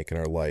that we make in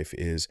our life,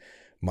 is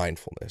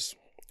mindfulness.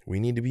 We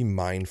need to be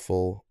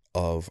mindful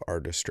of our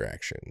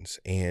distractions.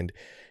 And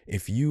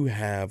if you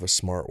have a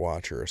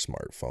smartwatch or a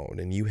smartphone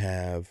and you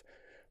have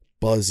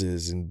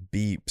buzzes and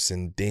beeps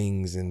and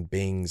dings and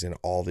bings and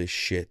all this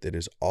shit that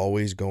is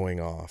always going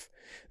off,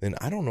 then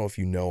I don't know if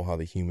you know how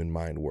the human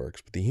mind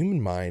works, but the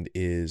human mind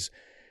is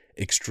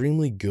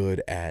extremely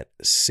good at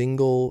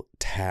single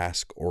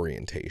task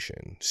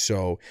orientation.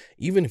 So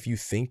even if you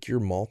think you're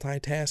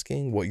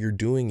multitasking, what you're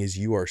doing is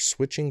you are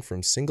switching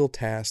from single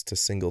task to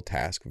single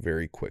task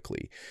very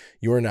quickly.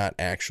 You are not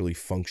actually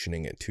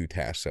functioning at 2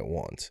 tasks at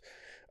once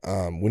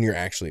when you're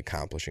actually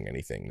accomplishing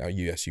anything. Now,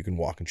 yes, you can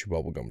walk and chew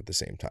bubble gum at the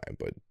same time,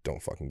 but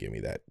don't fucking give me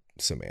that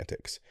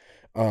semantics.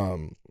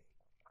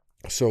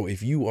 So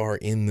if you are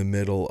in the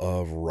middle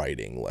of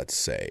writing, let's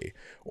say,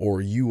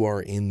 or you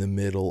are in the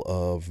middle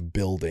of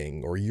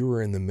building, or you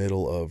are in the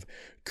middle of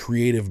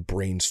creative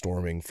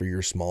brainstorming for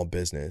your small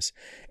business,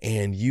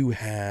 and you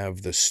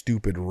have the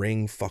stupid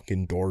Ring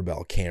fucking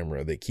doorbell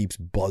camera that keeps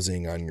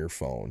buzzing on your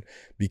phone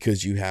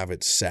because you have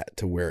it set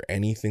to where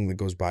anything that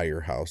goes by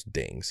your house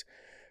dings,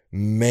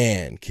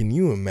 Man, can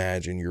you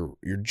imagine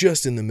you're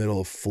just in the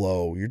middle of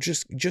flow. You're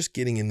just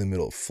getting in the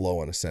middle of flow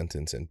on a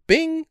sentence and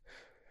bing.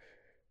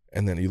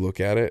 And then you look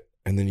at it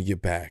and then you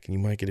get back and you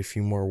might get a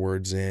few more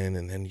words in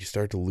and then you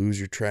start to lose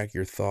your track of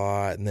your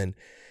thought and then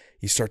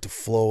you start to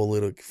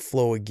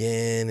flow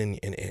again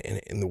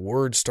and the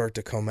words start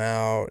to come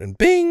out and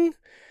bing.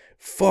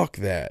 Fuck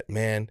that,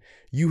 man.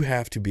 You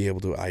have to be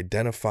able to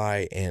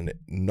identify and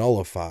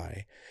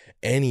nullify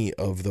any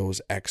of those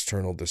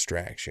external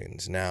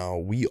distractions. Now,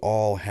 we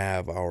all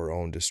have our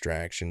own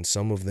distractions.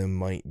 Some of them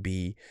might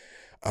be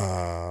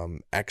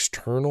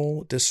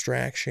external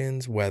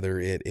distractions, whether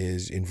it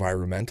is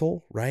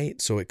environmental,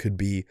 right? So it could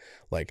be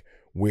like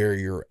where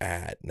you're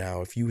at.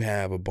 Now, if you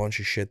have a bunch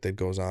of shit that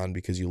goes on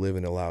because you live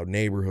in a loud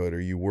neighborhood or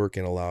you work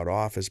in a loud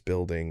office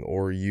building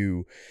or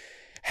you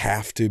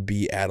have to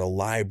be at a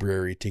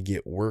library to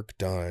get work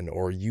done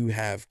or you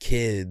have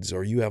kids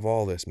or you have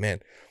all this, man,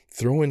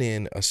 throwing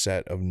in a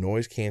set of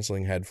noise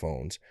canceling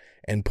headphones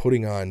and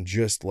putting on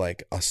just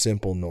like a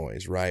simple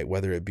noise, right?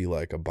 Whether it be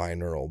like a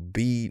binaural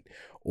beat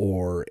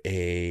or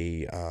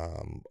a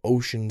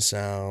ocean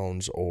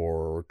sounds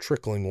or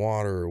trickling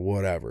water or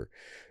whatever,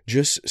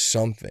 just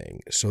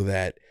something so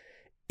that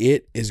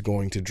it is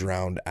going to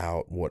drown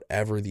out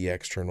whatever the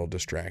external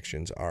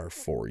distractions are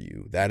for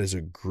you. That is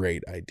a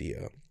great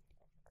idea.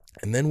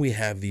 And then we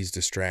have these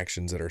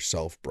distractions that are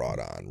self-brought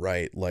on,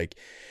 right? Like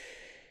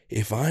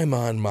if I'm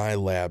on my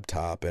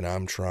laptop and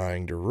I'm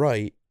trying to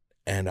write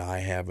and I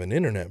have an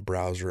internet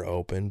browser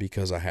open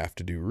because I have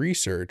to do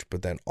research,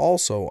 but then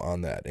also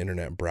on that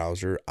internet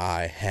browser,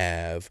 I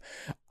have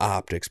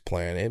Optics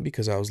Planet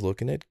because I was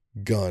looking at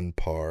gun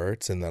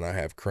parts, and then I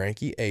have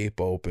Cranky Ape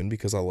open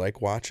because I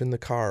like watching the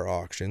car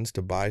auctions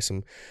to buy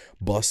some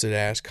busted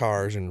ass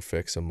cars and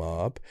fix them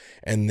up,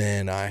 and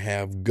then I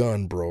have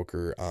Gun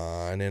Broker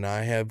on, and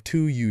I have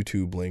 2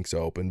 YouTube links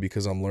open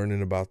because I'm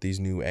learning about these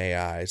new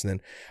AIs. And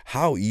then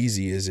how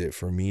easy is it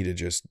for me to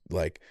just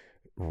like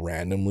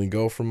randomly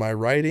go from my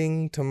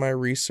writing to my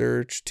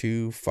research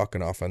to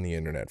fucking off on the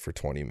internet for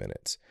 20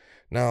 minutes?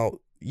 Now,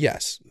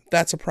 yes,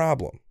 that's a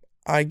problem.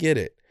 I get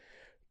it.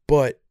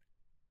 But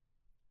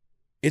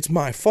it's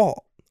my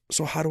fault.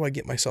 So how do I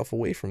get myself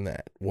away from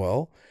that?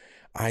 Well,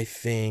 I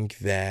think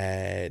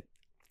that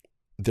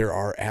there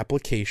are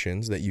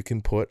applications that you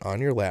can put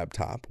on your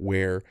laptop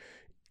where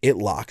it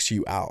locks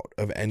you out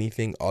of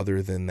anything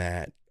other than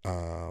that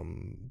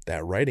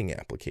writing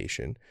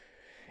application.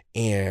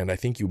 And I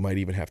think you might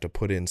even have to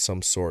put in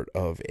some sort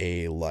of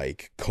a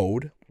like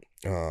code,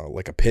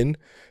 like a PIN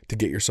to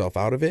get yourself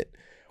out of it.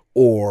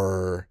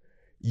 Or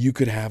you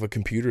could have a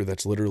computer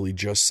that's literally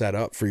just set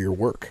up for your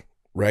work,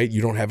 right?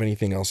 You don't have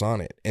anything else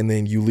on it. And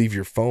then you leave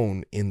your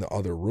phone in the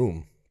other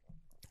room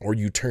or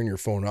you turn your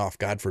phone off.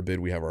 God forbid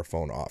we have our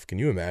phone off. Can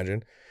you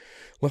imagine?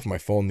 Left my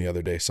phone the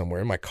other day somewhere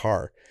in my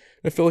car.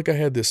 And I feel like I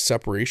had this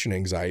separation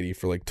anxiety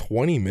for like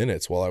 20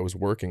 minutes while I was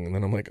working. And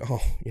then I'm like,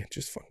 oh yeah,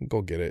 just fucking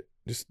go get it.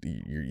 Just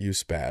you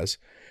spaz.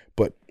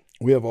 But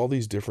we have all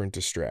these different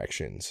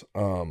distractions.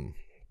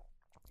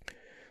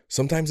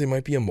 Sometimes they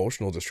might be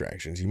emotional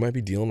distractions. You might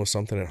be dealing with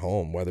something at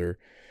home, whether,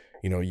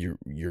 you know,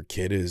 your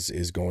kid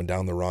is going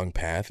down the wrong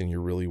path and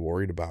you're really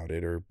worried about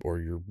it, or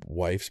your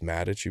wife's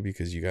mad at you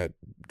because you got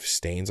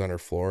stains on her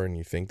floor and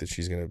you think that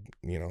she's going to,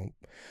 you know,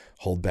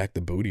 hold back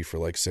the booty for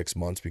like 6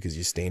 months because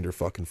you stained her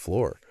fucking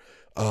floor.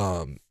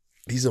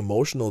 These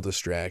emotional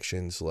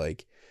distractions,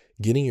 like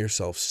getting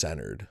yourself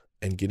centered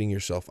and getting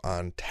yourself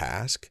on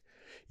task,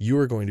 you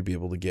are going to be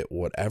able to get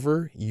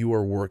whatever you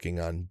are working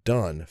on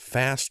done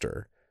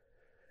faster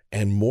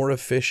and more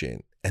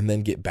efficient, and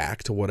then get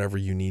back to whatever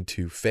you need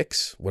to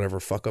fix, whatever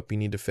fuck up you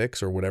need to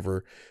fix, or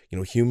whatever, you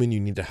know, human you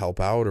need to help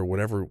out, or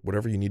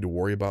whatever you need to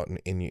worry about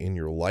in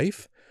your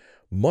life,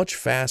 much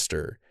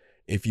faster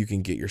if you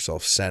can get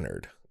yourself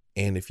centered.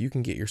 And if you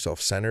can get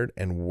yourself centered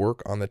and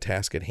work on the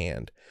task at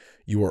hand,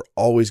 you are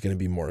always going to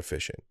be more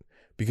efficient.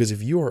 Because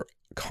if you are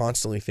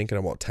constantly thinking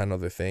about 10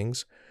 other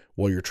things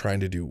while you're trying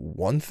to do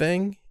one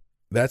thing,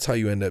 that's how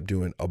you end up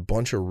doing a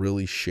bunch of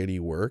really shitty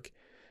work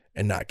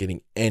and not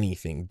getting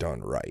anything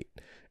done right.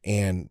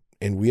 And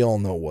we all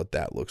know what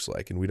that looks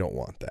like, and we don't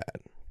want that.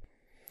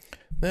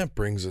 That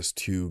brings us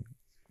to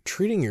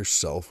treating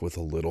yourself with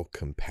a little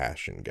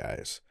compassion,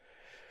 guys.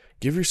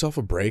 Give yourself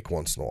a break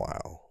once in a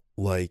while.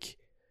 Like,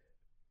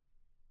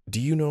 do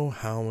you know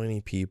how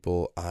many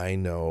people I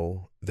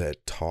know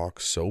that talk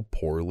so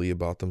poorly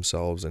about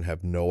themselves and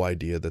have no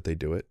idea that they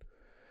do it?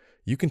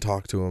 You can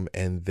talk to them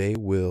and they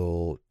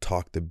will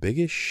talk the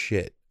biggest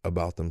shit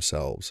about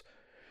themselves.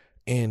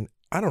 And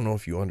I don't know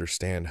if you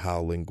understand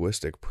how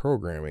linguistic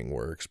programming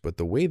works, but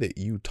the way that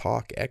you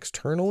talk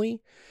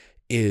externally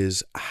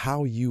is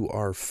how you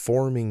are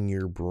forming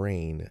your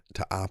brain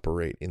to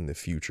operate in the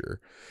future.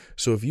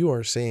 So if you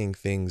are saying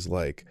things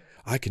like,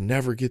 I can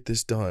never get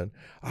this done,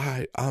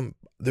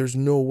 there's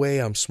no way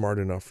I'm smart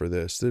enough for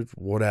this,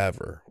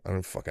 whatever. I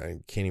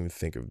can't even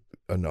think of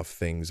enough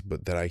things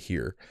but that I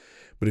hear.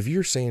 But if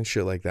you're saying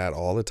shit like that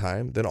all the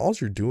time, then all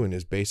you're doing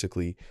is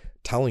basically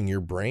telling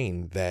your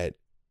brain that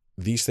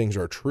these things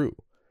are true.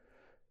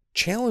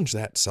 challenge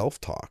that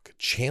self-talk.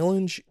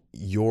 Challenge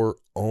your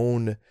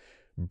own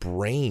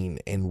brain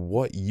and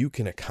what you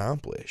can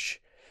accomplish.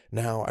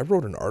 Now, I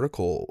wrote an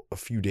article a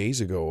few days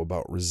ago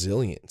about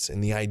resilience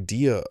and the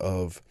idea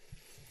of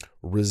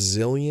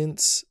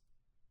resilience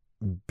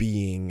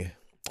being,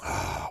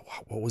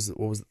 what was it?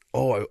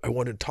 Oh, I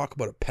wanted to talk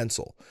about a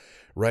pencil,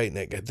 right?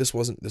 And this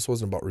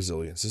wasn't about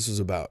resilience. This is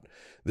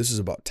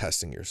about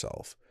testing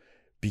yourself,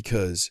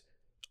 because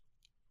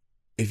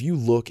if you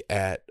look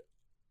at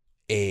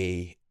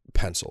a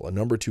pencil, a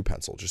number 2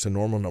 pencil, just a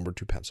normal number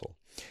 2 pencil,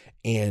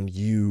 and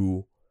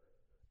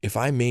if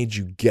I made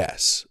you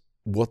guess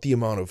what the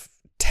amount of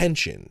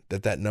tension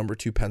that number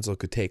 2 pencil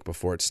could take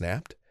before it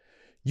snapped,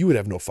 you would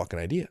have no fucking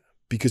idea,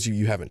 because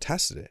you haven't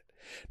tested it.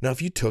 Now,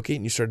 if you took it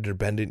and you started to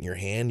bend it in your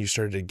hand, you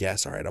started to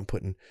guess, all right, I'm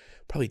putting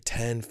probably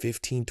 10,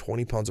 15,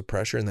 20 pounds of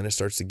pressure, and then it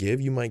starts to give,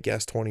 you might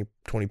guess 20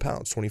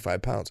 pounds,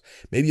 25 pounds.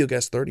 Maybe you'll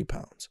guess 30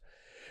 pounds.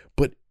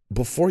 But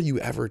before you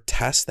ever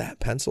test that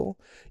pencil,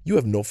 you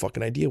have no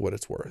fucking idea what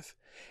it's worth.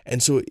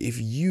 And so if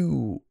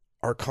you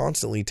are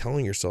constantly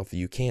telling yourself that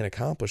you can't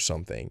accomplish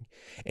something,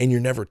 and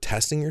you're never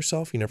testing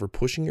yourself, you're never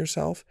pushing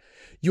yourself,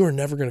 you are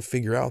never going to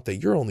figure out that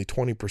you're only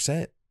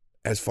 20%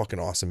 as fucking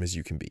awesome as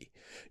you can be.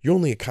 You're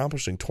only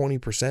accomplishing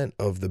 20%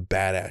 of the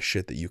badass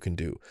shit that you can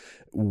do.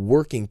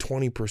 Working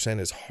 20%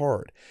 is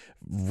hard.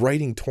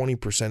 Writing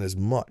 20% is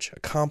much.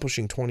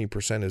 Accomplishing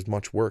 20% is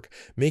much work.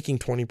 Making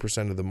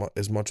 20%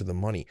 as much of the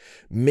money.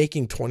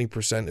 Making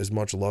 20% as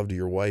much love to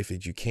your wife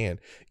as you can.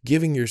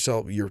 Giving your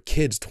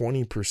kids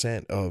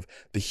 20% of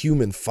the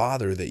human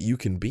father that you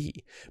can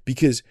be.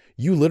 Because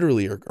you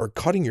literally are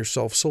cutting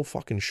yourself so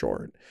fucking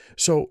short.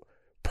 So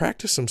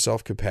practice some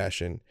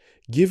self-compassion.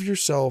 Give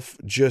yourself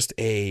just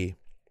a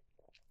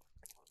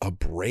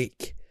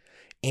break,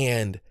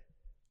 and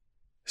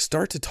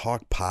start to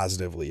talk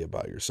positively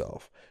about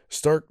yourself.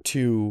 Start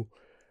to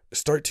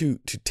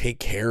take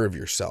care of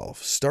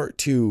yourself. Start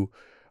to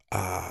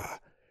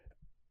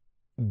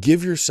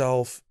give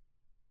yourself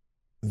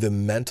the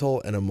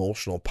mental and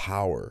emotional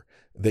power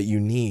that you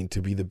need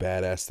to be the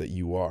badass that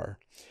you are.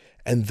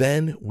 And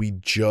then we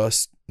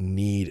just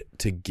need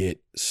to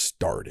get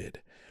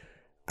started.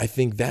 I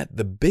think that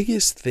the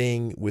biggest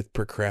thing with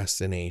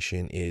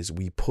procrastination is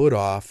we put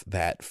off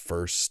that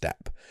first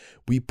step.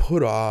 We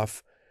put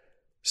off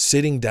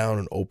sitting down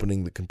and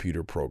opening the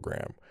computer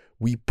program.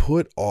 We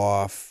put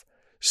off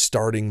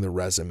starting the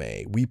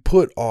resume. We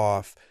put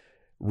off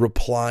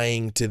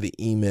replying to the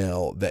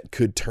email that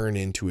could turn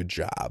into a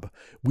job.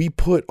 We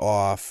put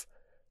off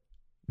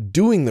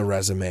doing the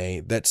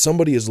resume that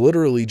somebody is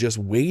literally just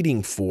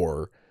waiting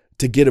for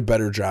to get a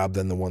better job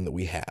than the one that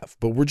we have.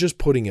 But we're just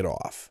putting it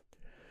off.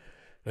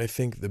 And I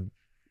think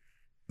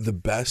the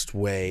best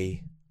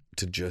way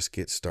to just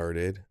get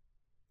started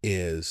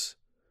is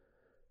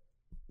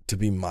to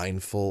be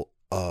mindful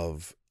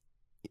of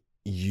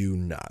you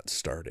not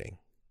starting.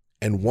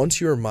 And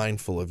once you're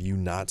mindful of you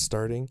not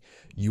starting,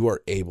 you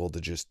are able to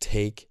just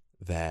take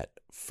that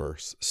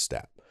first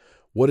step.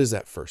 What is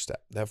that first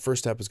step? That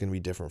first step is going to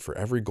be different for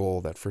every goal.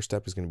 That first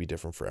step is going to be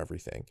different for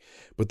everything.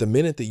 But the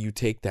minute that you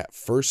take that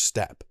first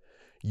step,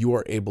 you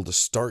are able to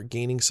start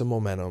gaining some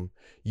momentum.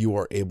 You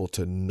are able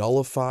to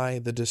nullify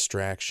the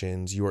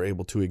distractions. You are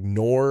able to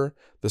ignore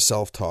the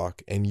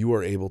self-talk, and you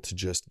are able to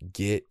just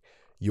get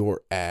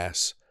your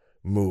ass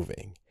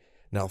moving.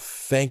 Now,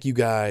 thank you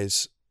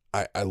guys.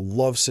 I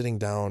love sitting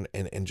down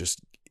and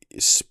just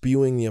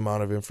spewing the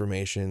amount of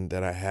information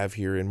that I have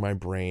here in my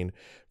brain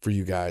for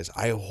you guys.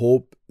 I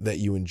hope that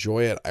you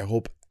enjoy it. I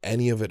hope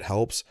any of it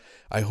helps.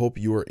 I hope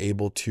you are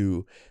able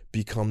to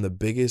become the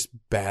biggest,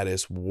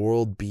 baddest,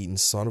 world-beaten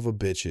son of a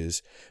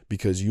bitches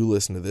because you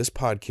listen to this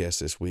podcast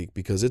this week,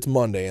 because it's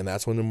Monday and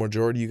that's when the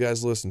majority of you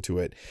guys listen to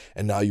it.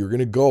 And now you're going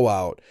to go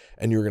out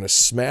and you're going to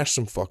smash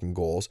some fucking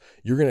goals.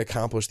 You're going to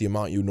accomplish the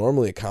amount you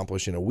normally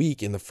accomplish in a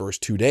week in the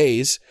first 2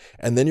 days,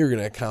 and then you're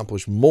going to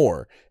accomplish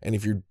more. And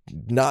if you're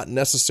not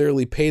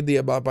necessarily paid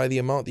by the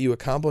amount that you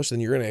accomplish, then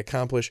you're going to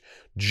accomplish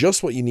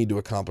just what you need to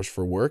accomplish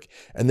for work.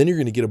 And then you're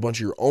going to get a bunch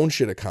of your own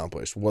shit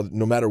accomplished,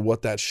 no matter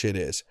what that shit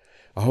is.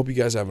 I hope you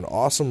guys have an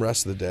awesome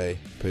rest of the day.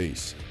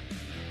 Peace.